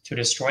rate to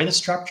destroy the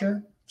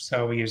structure.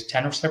 So we use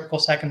 10 reciprocal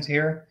seconds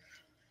here.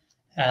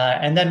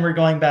 And then we're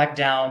going back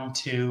down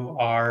to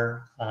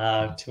our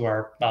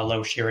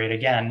low shear rate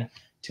again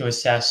to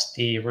assess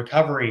the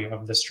recovery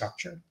of the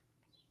structure.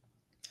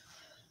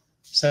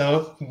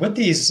 So with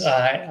these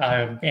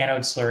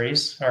anode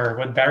slurries, or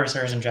with battery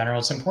slurries in general,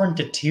 it's important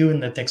to tune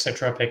the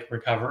thixotropic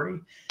recovery.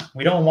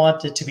 We don't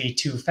want it to be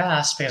too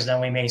fast because then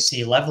we may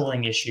see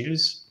leveling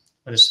issues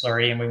with the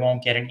slurry and we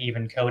won't get an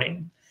even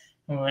coating.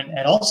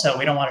 And also,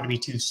 we don't want it to be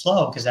too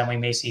slow because then we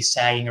may see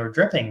sagging or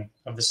dripping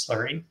of the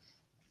slurry,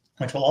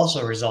 which will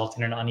also result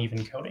in an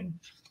uneven coating.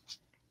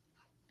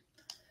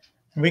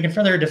 And we can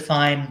further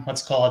define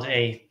what's called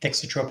a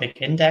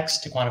thixotropic index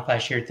to quantify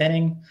shear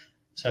thinning.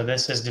 So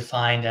this is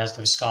defined as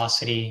the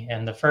viscosity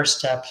in the first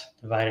step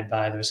divided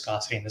by the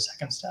viscosity in the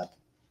second step.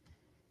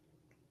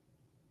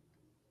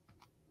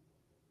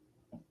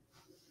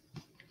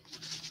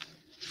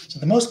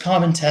 The most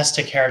common test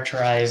to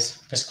characterize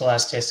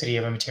viscoelasticity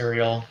of a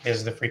material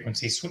is the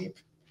frequency sweep.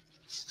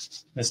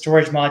 The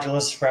storage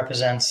modulus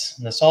represents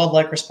the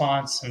solid-like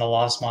response, and the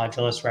loss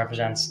modulus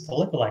represents the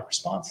liquid-like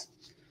response.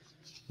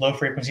 Low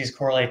frequencies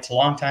correlate to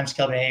long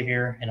timescale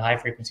behavior, and high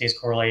frequencies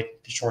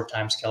correlate to short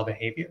timescale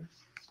behavior.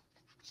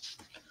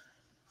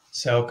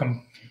 So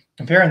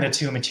comparing the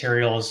two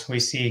materials, we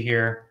see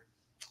here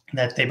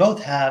that they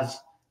both have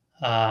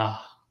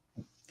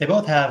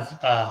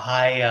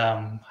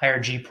higher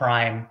G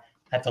prime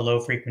at the low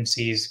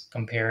frequencies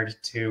compared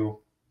to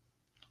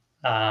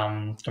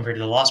the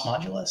loss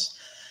modulus.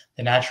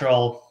 The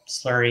natural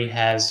slurry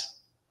has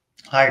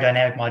higher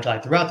dynamic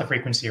moduli throughout the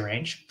frequency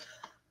range.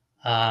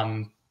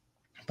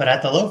 But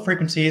at the low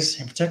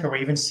frequencies, in particular,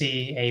 we even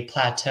see a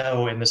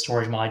plateau in the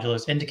storage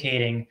modulus,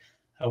 indicating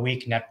a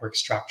weak network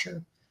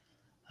structure.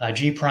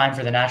 G prime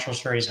for the natural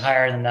slurry is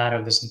higher than that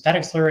of the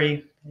synthetic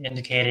slurry,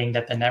 indicating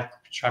that the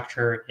network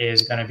structure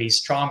is going to be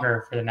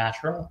stronger for the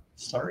natural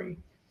slurry.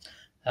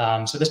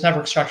 So this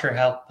network structure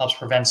helps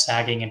prevent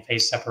sagging and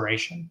phase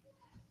separation.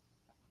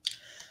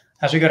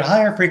 As we go to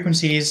higher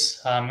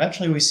frequencies,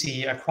 eventually we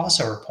see a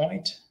crossover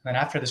point. And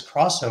after this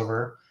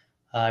crossover,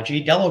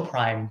 G delta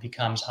prime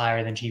becomes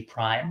higher than G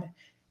prime,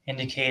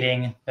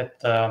 indicating that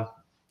the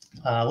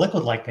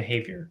liquid-like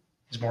behavior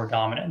is more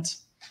dominant.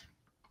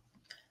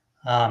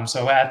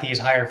 So at these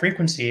higher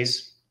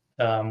frequencies,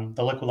 the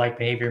liquid-like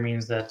behavior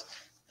means that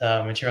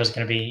the material is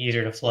going to be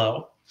easier to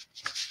flow.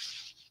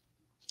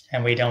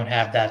 And we don't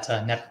have that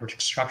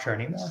network structure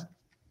anymore.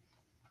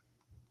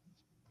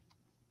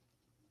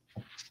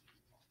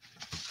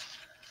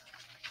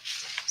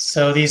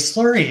 So these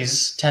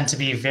slurries tend to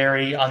be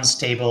very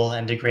unstable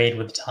and degrade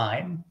with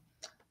time.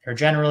 They're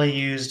generally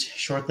used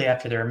shortly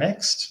after they're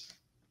mixed.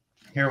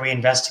 Here we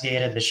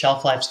investigated the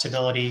shelf life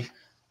stability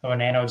of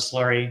an anode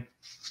slurry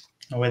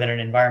with an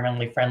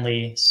environmentally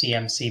friendly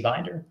CMC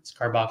binder. It's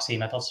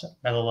carboxymethyl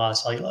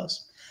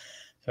cellulose.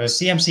 So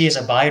CMC is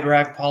a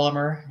biodegrade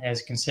polymer and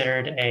is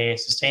considered a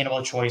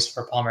sustainable choice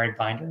for polymeride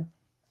binder.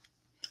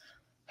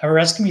 However,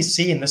 as can be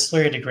seen, this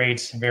slurry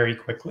degrades very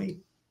quickly.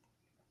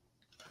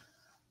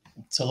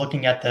 So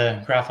looking at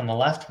the graph on the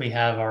left, we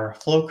have our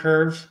flow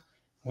curve.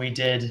 We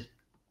did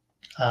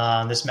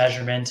this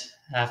measurement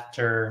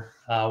after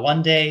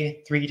 1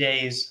 day, 3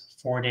 days,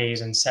 4 days,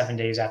 and 7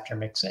 days after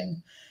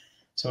mixing.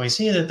 So we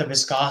see that the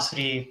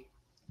viscosity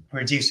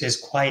reduces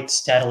quite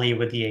steadily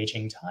with the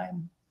aging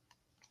time.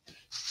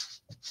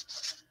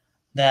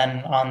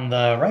 Then on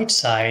the right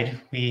side,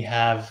 we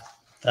have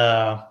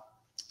the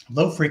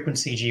low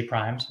frequency G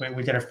prime. So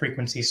we did a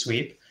frequency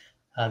sweep.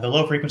 The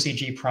low frequency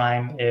G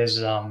prime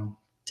is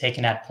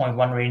taken at 0.1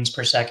 radians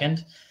per second.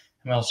 And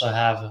we also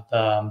have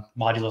the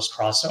modulus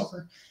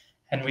crossover.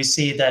 And we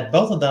see that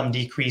both of them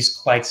decrease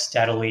quite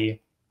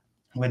steadily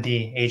with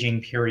the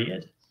aging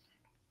period.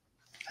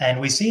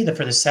 And we see that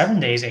for the 7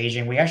 days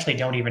aging, we actually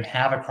don't even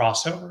have a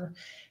crossover,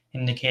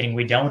 indicating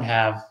we don't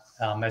have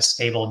a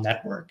stable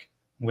network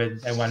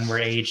when we're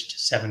aged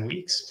 7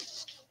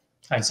 days.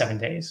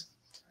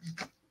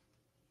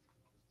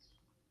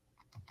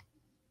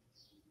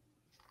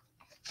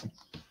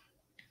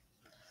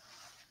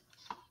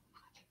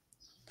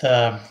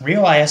 The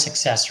Rheo-IS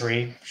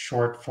accessory,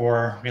 short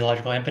for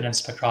rheological impedance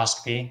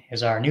spectroscopy,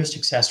 is our newest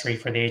accessory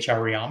for the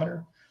HR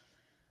rheometer.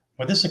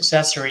 With this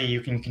accessory,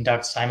 you can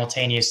conduct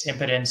simultaneous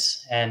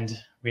impedance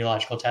and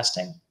rheological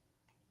testing.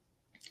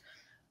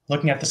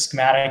 Looking at the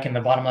schematic in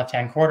the bottom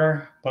left-hand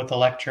corner, both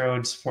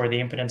electrodes for the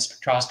impedance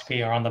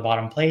spectroscopy are on the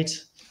bottom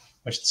plate,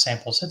 which the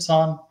sample sits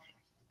on.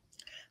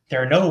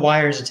 There are no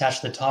wires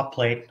attached to the top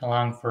plate,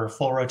 allowing for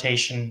full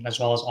rotation as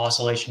well as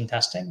oscillation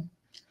testing.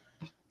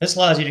 This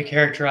allows you to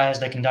characterize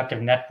the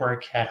conductive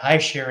network at high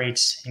shear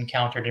rates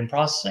encountered in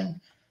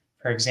processing,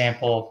 for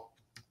example,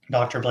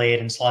 Dr. blade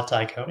and slot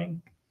die coating.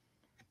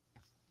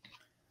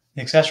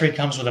 The accessory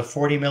comes with a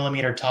 40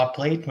 millimeter top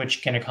plate,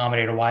 which can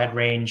accommodate a wide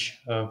range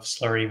of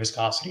slurry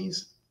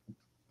viscosities.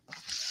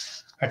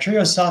 Our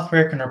Trio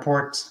software can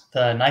report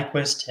the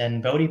Nyquist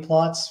and Bode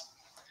plots.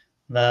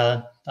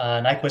 The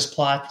Nyquist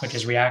plot, which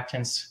is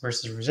reactance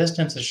versus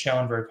resistance, is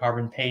shown for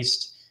carbon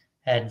paste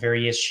at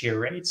various shear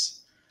rates.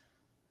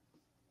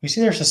 We see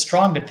there's a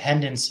strong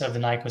dependence of the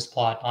Nyquist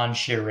plot on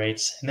shear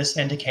rates, and this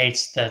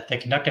indicates that the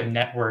conductive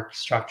network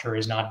structure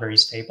is not very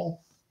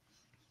stable.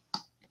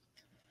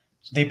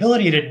 So the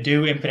ability to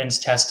do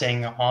impedance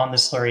testing on the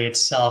slurry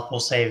itself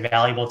will save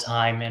valuable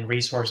time and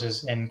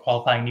resources in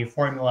qualifying new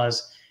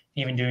formulas,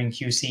 and even doing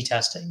QC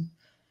testing.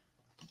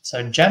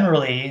 So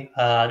generally,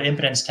 the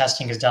impedance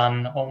testing is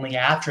done only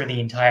after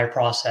the entire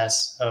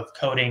process of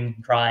coating,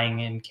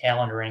 drying, and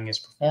calendaring is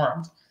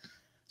performed.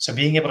 So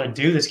being able to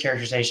do this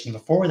characterization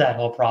before that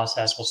whole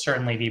process will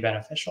certainly be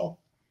beneficial.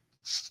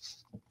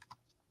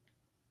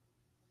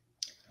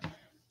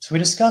 So we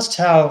discussed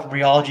how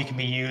rheology can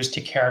be used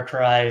to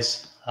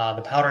characterize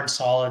the powdered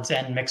solids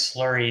and mixed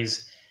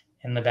slurries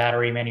in the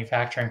battery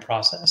manufacturing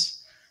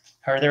process.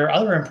 However, there are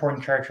other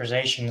important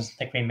characterizations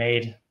that can be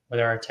made with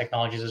our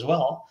technologies as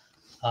well,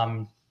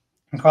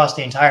 across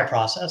the entire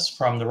process,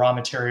 from the raw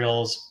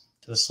materials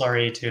to the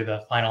slurry to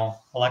the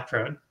final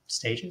electrode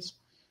stages.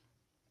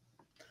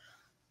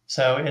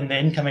 So in the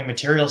incoming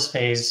materials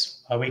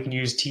phase, we can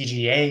use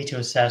TGA to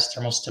assess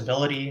thermal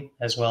stability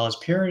as well as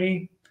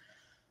purity.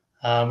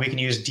 We can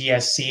use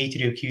DSC to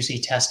do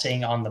QC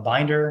testing on the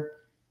binder,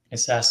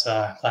 assess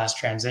glass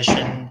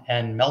transition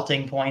and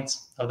melting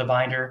points of the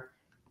binder.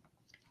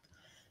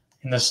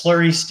 In the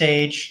slurry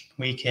stage,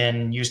 we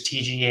can use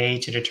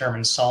TGA to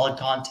determine solid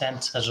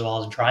content as well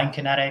as drying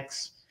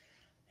kinetics.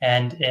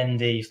 And in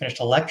the finished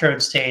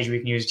electrode stage, we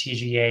can use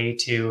TGA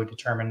to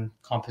determine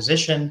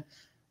composition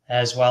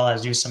as well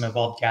as do some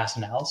evolved gas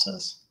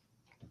analysis.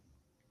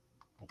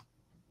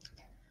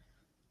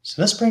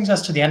 So this brings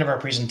us to the end of our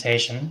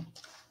presentation.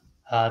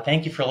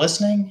 Thank you for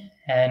listening,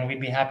 and we'd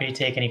be happy to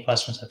take any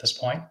questions at this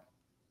point.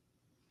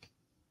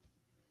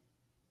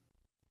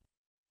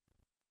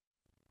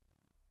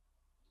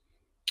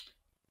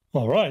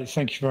 All right.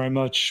 Thank you very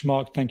much,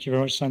 Mark. Thank you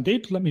very much,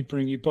 Sandeep. Let me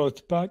bring you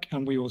both back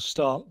and we will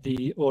start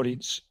the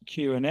audience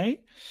Q&A.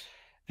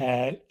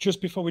 Just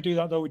before we do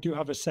that, though, we do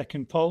have a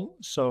second poll.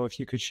 So if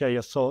you could share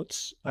your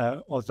thoughts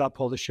of that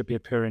poll, that should be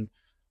appearing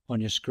on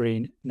your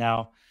screen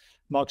now.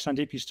 Mark,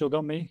 Sandeep, you still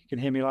got me? You can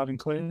hear me loud and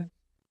clear?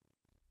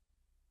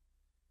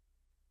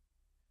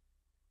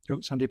 Oh,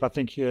 Sandeep, I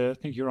think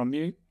you're on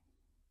mute.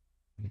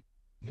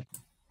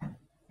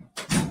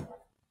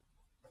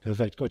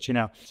 Perfect, got you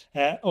now.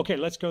 Okay,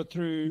 let's go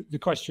through the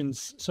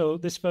questions. So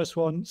this first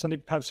one,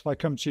 Sandeep, perhaps if I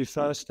come to you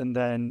first, and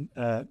then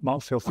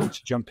Mark, feel free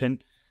to jump in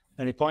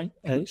at any point.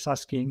 It's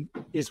asking,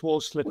 is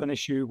wall slip an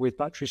issue with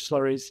battery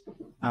slurries?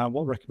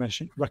 What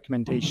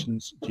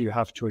recommendations do you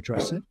have to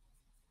address it?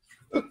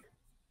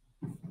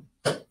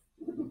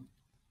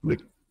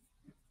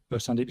 Oh,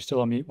 Sandeep, you're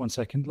still on mute. 1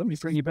 second. Let me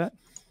bring you back.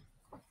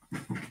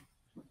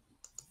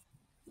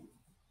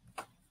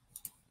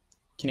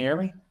 Can you hear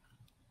me?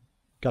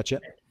 Gotcha.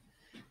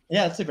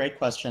 Yeah, that's a great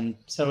question.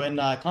 So in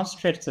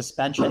concentrated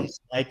suspensions,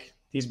 like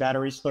these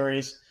battery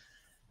slurries,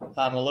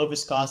 a low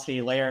viscosity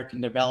layer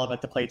can develop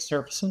at the plate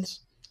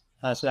surfaces.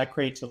 So that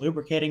creates a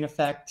lubricating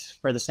effect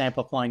for the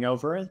sample flowing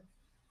over it.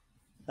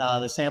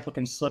 The sample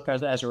can slip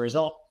as a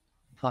result.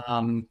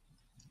 And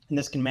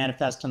this can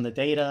manifest on the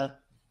data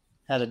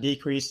as a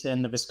decrease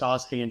in the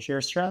viscosity and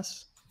shear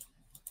stress.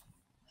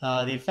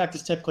 The effect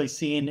is typically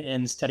seen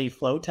in steady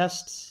flow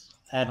tests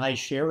at high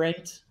shear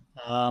rate.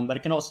 But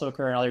it can also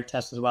occur in other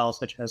tests as well,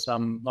 such as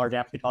large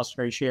amplitude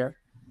oscillatory shear.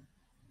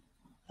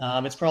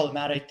 It's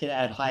problematic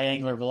at high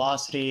angular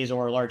velocities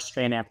or large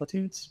strain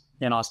amplitudes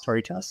in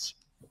oscillatory tests.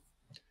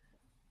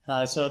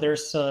 So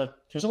there's a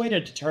way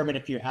to determine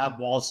if you have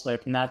wall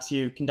slip, and that's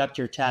you conduct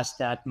your test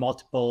at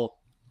multiple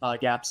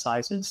gap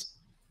sizes.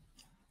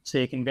 So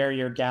you can vary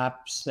your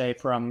gap, say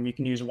you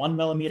can use 1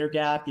 millimeter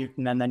gap,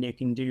 and then you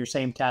can do your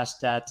same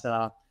test at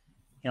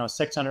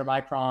 600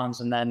 microns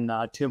and then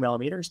 2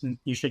 millimeters, and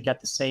you should get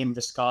the same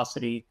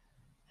viscosity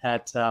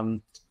at,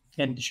 and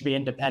it should be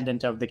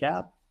independent of the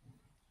gap.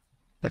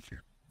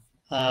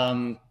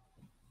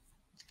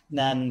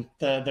 Then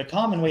the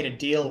common way to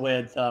deal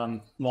with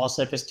wall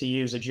slip is to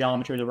use a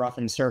geometry of the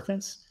roughened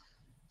surface.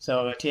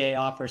 So TA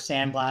offers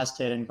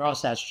sandblasted and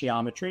crosshatch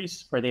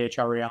geometries for the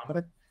HR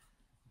rheometer.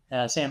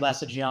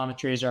 Sandblasted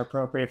geometries are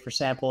appropriate for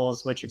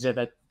samples which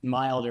exhibit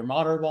mild or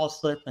moderate wall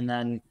slip, and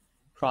then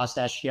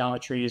crosshatch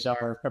geometries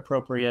are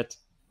appropriate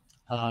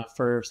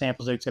for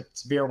samples that exhibit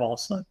severe wall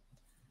slip.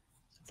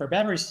 For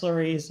battery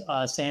slurries,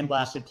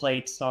 sandblasted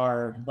plates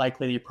are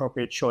likely the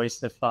appropriate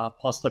choice if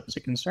wall slip is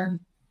a concern.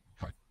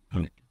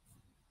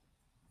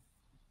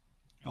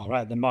 All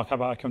right, then Mark, how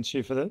about I come to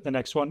you for the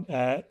next one?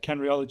 Can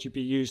rheology be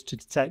used to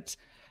detect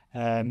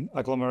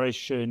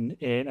agglomeration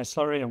in a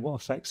slurry, and what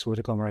effects would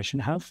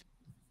agglomeration have?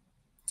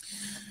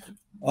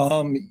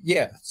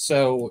 Yeah,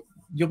 so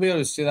you'll be able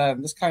to see that,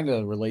 and this kind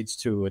of relates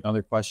to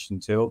another question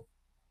too,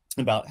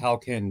 about how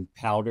can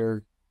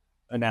powder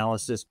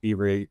analysis be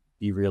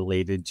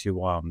related to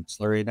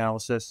slurry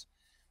analysis.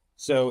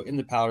 So in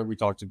the powder, we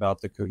talked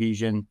about the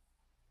cohesion.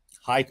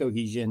 High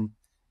cohesion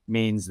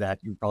means that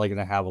you're probably going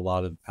to have a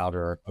lot of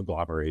powder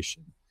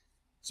agglomeration.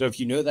 So if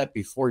you know that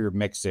before you're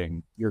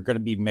mixing, you're going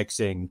to be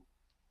mixing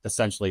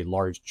essentially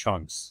large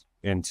chunks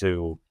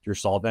into your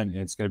solvent,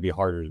 and it's going to be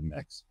harder to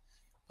mix.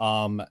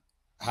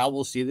 How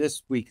we'll see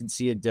this, we can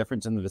see a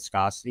difference in the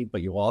viscosity,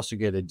 but you'll also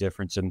get a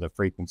difference in the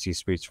frequency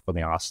sweeps from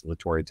the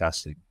oscillatory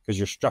testing, because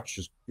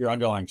your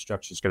underlying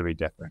structure is going to be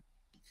different.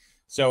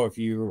 So if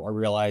you are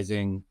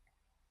realizing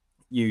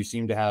you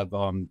seem to have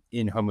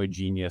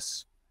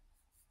inhomogeneous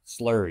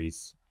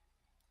slurries,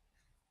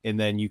 and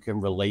then you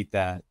can relate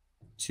that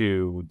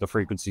to the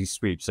frequency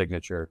sweep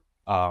signature,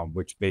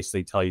 which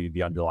basically tell you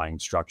the underlying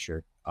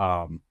structure.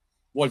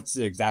 What it's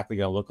exactly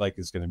going to look like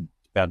is going to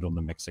depend on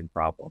the mixing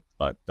problem,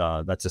 but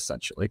that's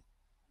essentially,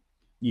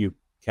 you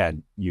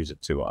can use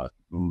it to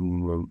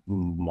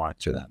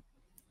monitor that.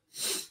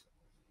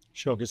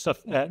 Sure, good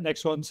stuff.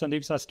 Next one,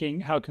 Sandeep's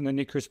asking, how can the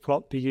Nyquist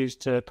plot be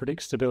used to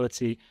predict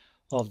stability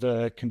of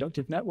the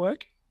conductive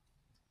network?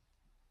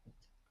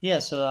 Yeah,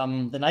 so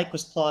the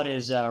Nyquist plot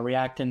is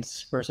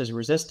reactance versus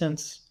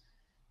resistance.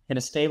 In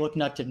a stable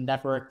conductive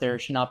network, there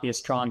should not be a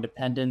strong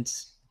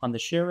dependence on the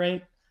shear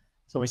rate.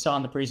 So we saw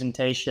in the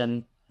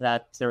presentation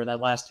that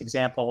that last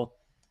example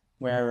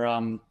where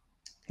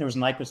there was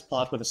an Nyquist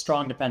plot with a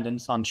strong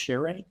dependence on shear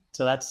rate.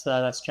 So that's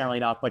generally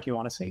not what you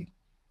want to see.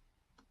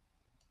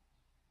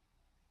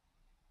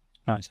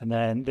 Nice. And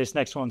then this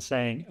next one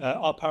saying,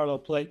 are parallel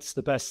plates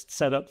the best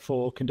setup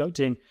for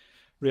conducting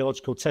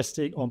rheological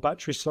testing on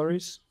battery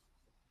slurries?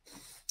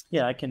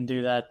 Yeah, I can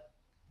do that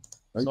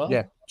as well.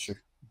 Yeah,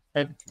 sure.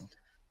 Okay.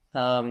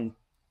 A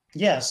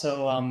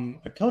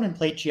cone and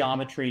plate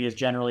geometry is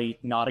generally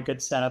not a good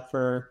setup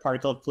for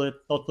particle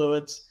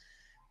fluids.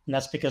 And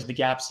that's because the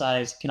gap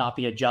size cannot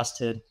be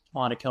adjusted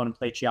on a cone and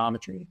plate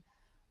geometry.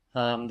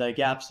 The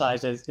gap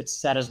size it's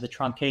set as the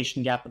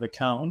truncation gap of the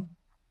cone.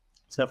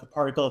 So if a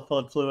particle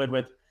fluid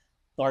with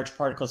large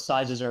particle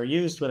sizes are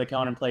used with a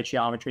cone and plate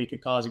geometry, it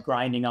could cause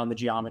grinding on the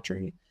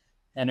geometry.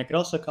 And it could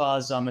also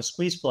cause a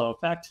squeeze flow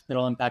effect that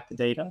will impact the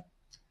data.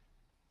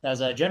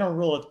 As a general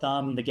rule of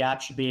thumb, the gap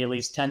should be at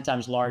least 10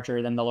 times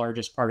larger than the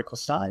largest particle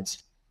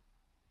size.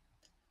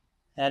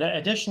 And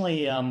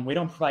additionally, we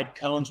don't provide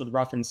cones with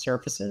roughened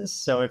surfaces.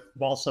 So if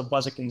also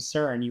was a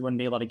concern, you wouldn't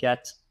be able to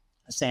get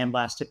a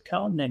sandblasted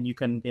cone, and you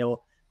couldn't be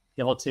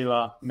able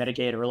to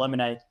mitigate or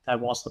eliminate that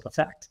wall slip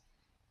effect.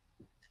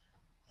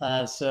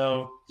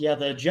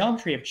 The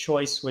geometry of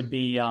choice would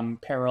be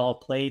parallel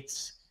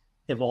plates.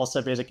 If wall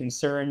slip is a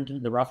concern,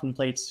 the roughened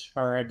plates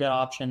are a good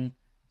option,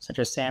 such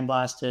as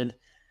sandblasted.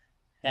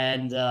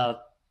 And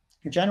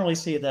you generally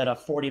see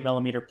that 40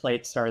 millimeter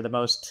plates are the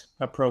most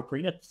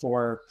appropriate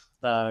for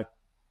the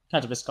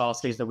kinds of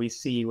viscosities that we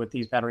see with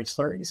these battery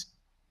slurries.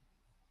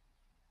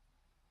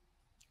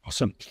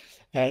 Awesome.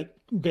 We'll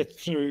get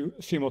through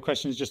a few more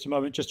questions in just a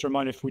moment. Just a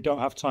reminder, if we don't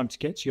have time to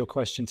get to your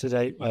question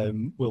today,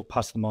 we'll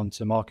pass them on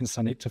to Mark and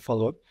Sandeep to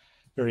follow up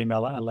via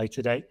email at a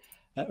later date.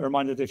 A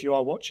reminder that if you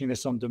are watching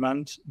this on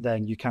demand,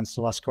 then you can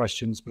still ask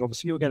questions, but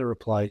obviously you'll get a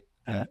reply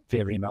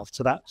via email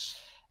to that.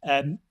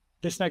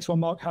 This next one,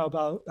 Mark,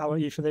 how are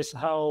you for this?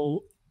 How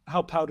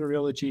powder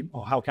rheology,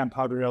 or how can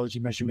powder rheology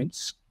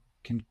measurements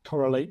can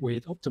correlate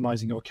with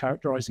optimizing or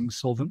characterizing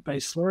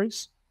solvent-based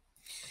slurries?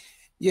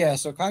 Yeah,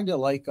 so kind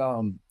of like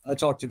I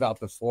talked about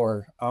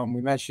before,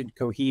 we mentioned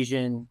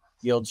cohesion,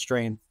 yield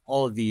strength,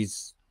 all of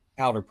these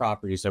powder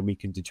properties that we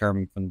can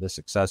determine from this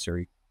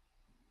accessory.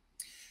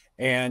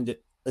 And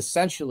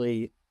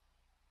essentially,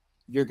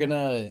 you're going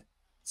to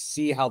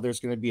see how there's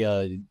going to be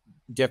a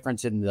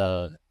difference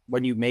in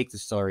when you make the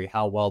slurry,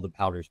 how well the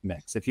powders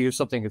mix. If you have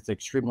something that's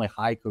extremely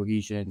high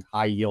cohesion,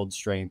 high yield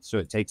strength, so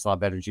it takes a lot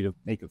of energy to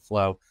make it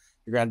flow,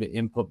 you're going to have to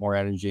input more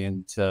energy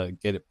in to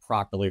get it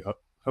properly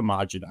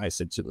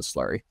homogenized into the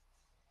slurry.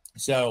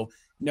 So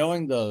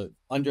knowing the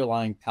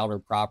underlying powder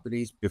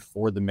properties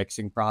before the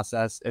mixing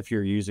process, if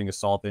you're using a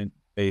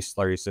solvent-based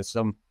slurry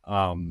system,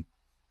 it'll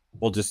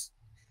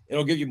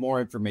give you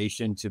more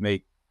information to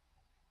make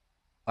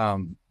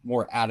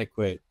more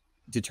adequate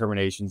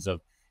determinations of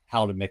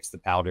how to mix the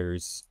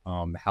powders,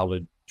 how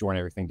to join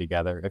everything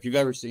together. If you've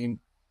ever seen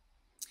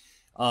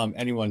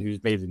anyone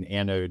who's made an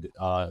anode,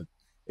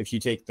 if you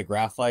take the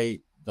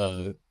graphite,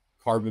 the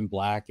carbon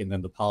black, and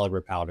then the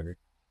polymer powder,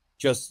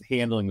 just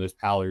handling those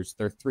powders,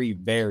 they're three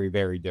very,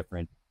 very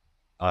different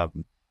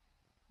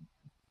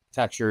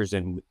textures,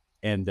 and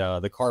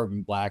the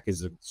carbon black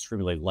is an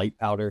extremely light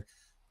powder.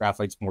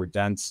 Graphite's more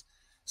dense.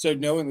 So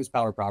knowing those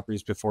powder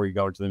properties before you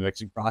go into the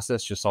mixing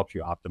process just helps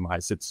you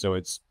optimize it so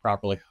it's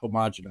properly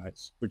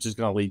homogenized, which is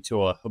going to lead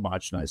to a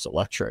homogenized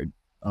electrode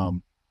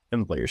in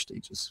the later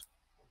stages.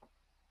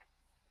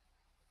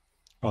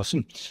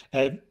 Awesome.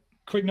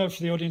 Quick note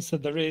for the audience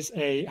that there is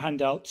a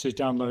handout to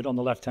download on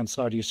the left-hand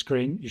side of your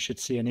screen. You should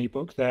see an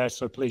ebook there,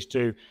 so please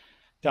do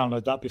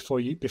download that before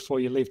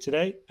you leave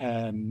today.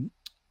 And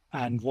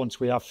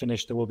once we are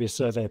finished, there will be a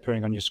survey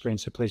appearing on your screen,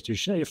 so please do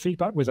share your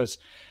feedback with us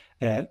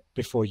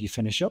before you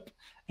finish up.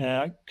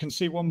 I can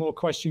see one more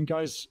question,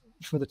 guys,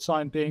 for the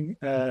time being.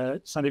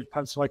 Sandeep,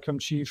 perhaps I come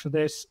to you for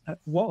this.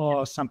 What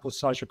are sample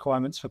size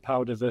requirements for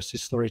powder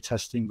versus slurry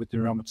testing with the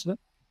rheometer?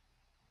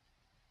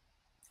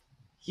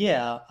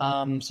 Yeah,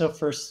 so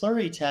for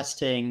slurry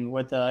testing,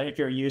 if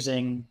you're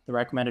using the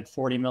recommended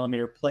 40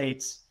 millimeter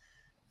plates,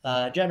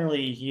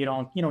 generally you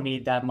don't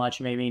need that much.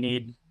 You maybe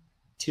need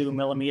 2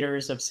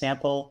 millimeters of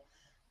sample.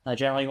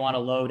 Generally, you want to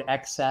load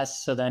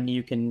excess, so then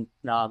you can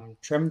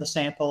trim the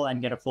sample and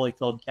get a fully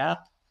filled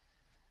gap.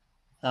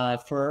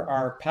 For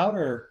our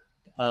powder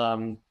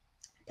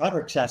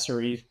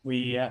accessory,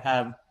 we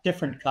have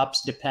different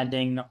cups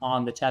depending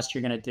on the test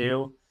you're going to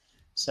do.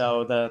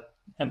 So the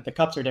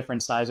cups are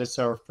different sizes.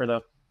 So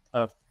for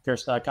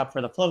there's a cup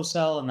for the flow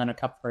cell and then a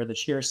cup for the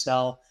shear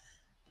cell.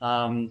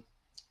 I'll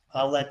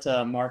let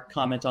Mark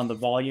comment on the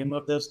volume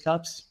of those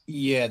cups.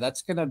 Yeah,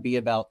 that's going to be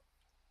about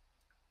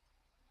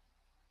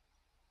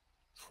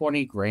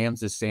 20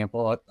 grams of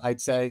sample, I'd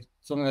say,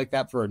 something like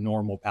that for a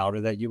normal powder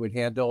that you would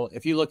handle.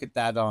 If you look at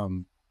that,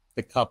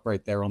 the cup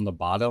right there on the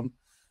bottom,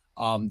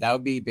 that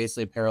would be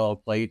basically a parallel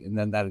plate, and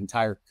then that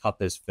entire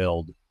cup is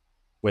filled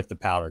with the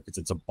powder because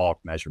it's a bulk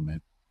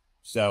measurement.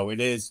 So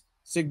it is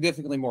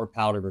significantly more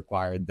powder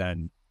required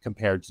than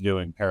compared to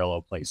doing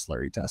parallel plate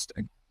slurry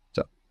testing.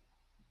 So.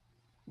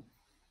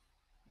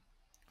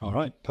 All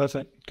right,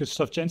 perfect. Good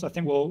stuff, gents. I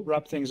think we'll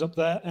wrap things up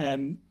there.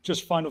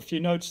 Just final few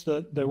notes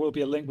that there will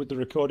be a link with the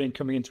recording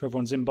coming into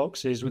everyone's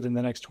inboxes within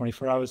the next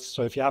 24 hours.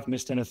 So if you have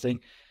missed anything,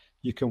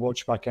 you can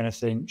watch back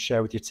anything,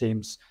 share with your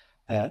teams,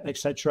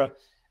 etc.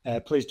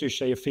 Please do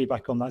share your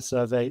feedback on that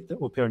survey that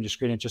will appear on your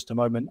screen in just a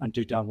moment, and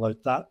do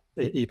download that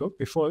ebook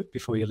before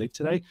you leave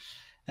today.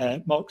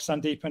 Mark,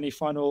 Sandeep, any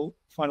final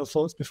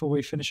thoughts before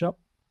we finish up?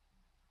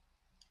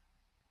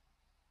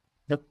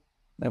 Yep.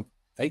 No.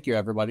 Thank you,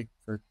 everybody.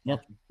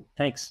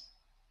 Thanks.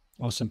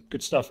 Awesome.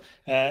 Good stuff.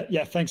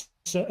 Thanks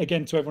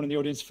again to everyone in the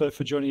audience for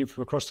joining you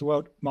from across the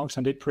world. Mark,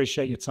 Sandeep,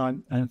 appreciate your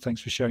time, and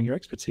thanks for sharing your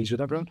expertise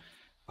with everyone.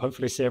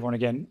 Hopefully see everyone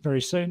again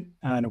very soon,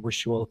 and I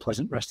wish you all a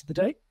pleasant rest of the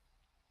day.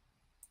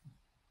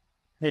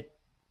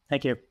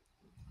 Thank you.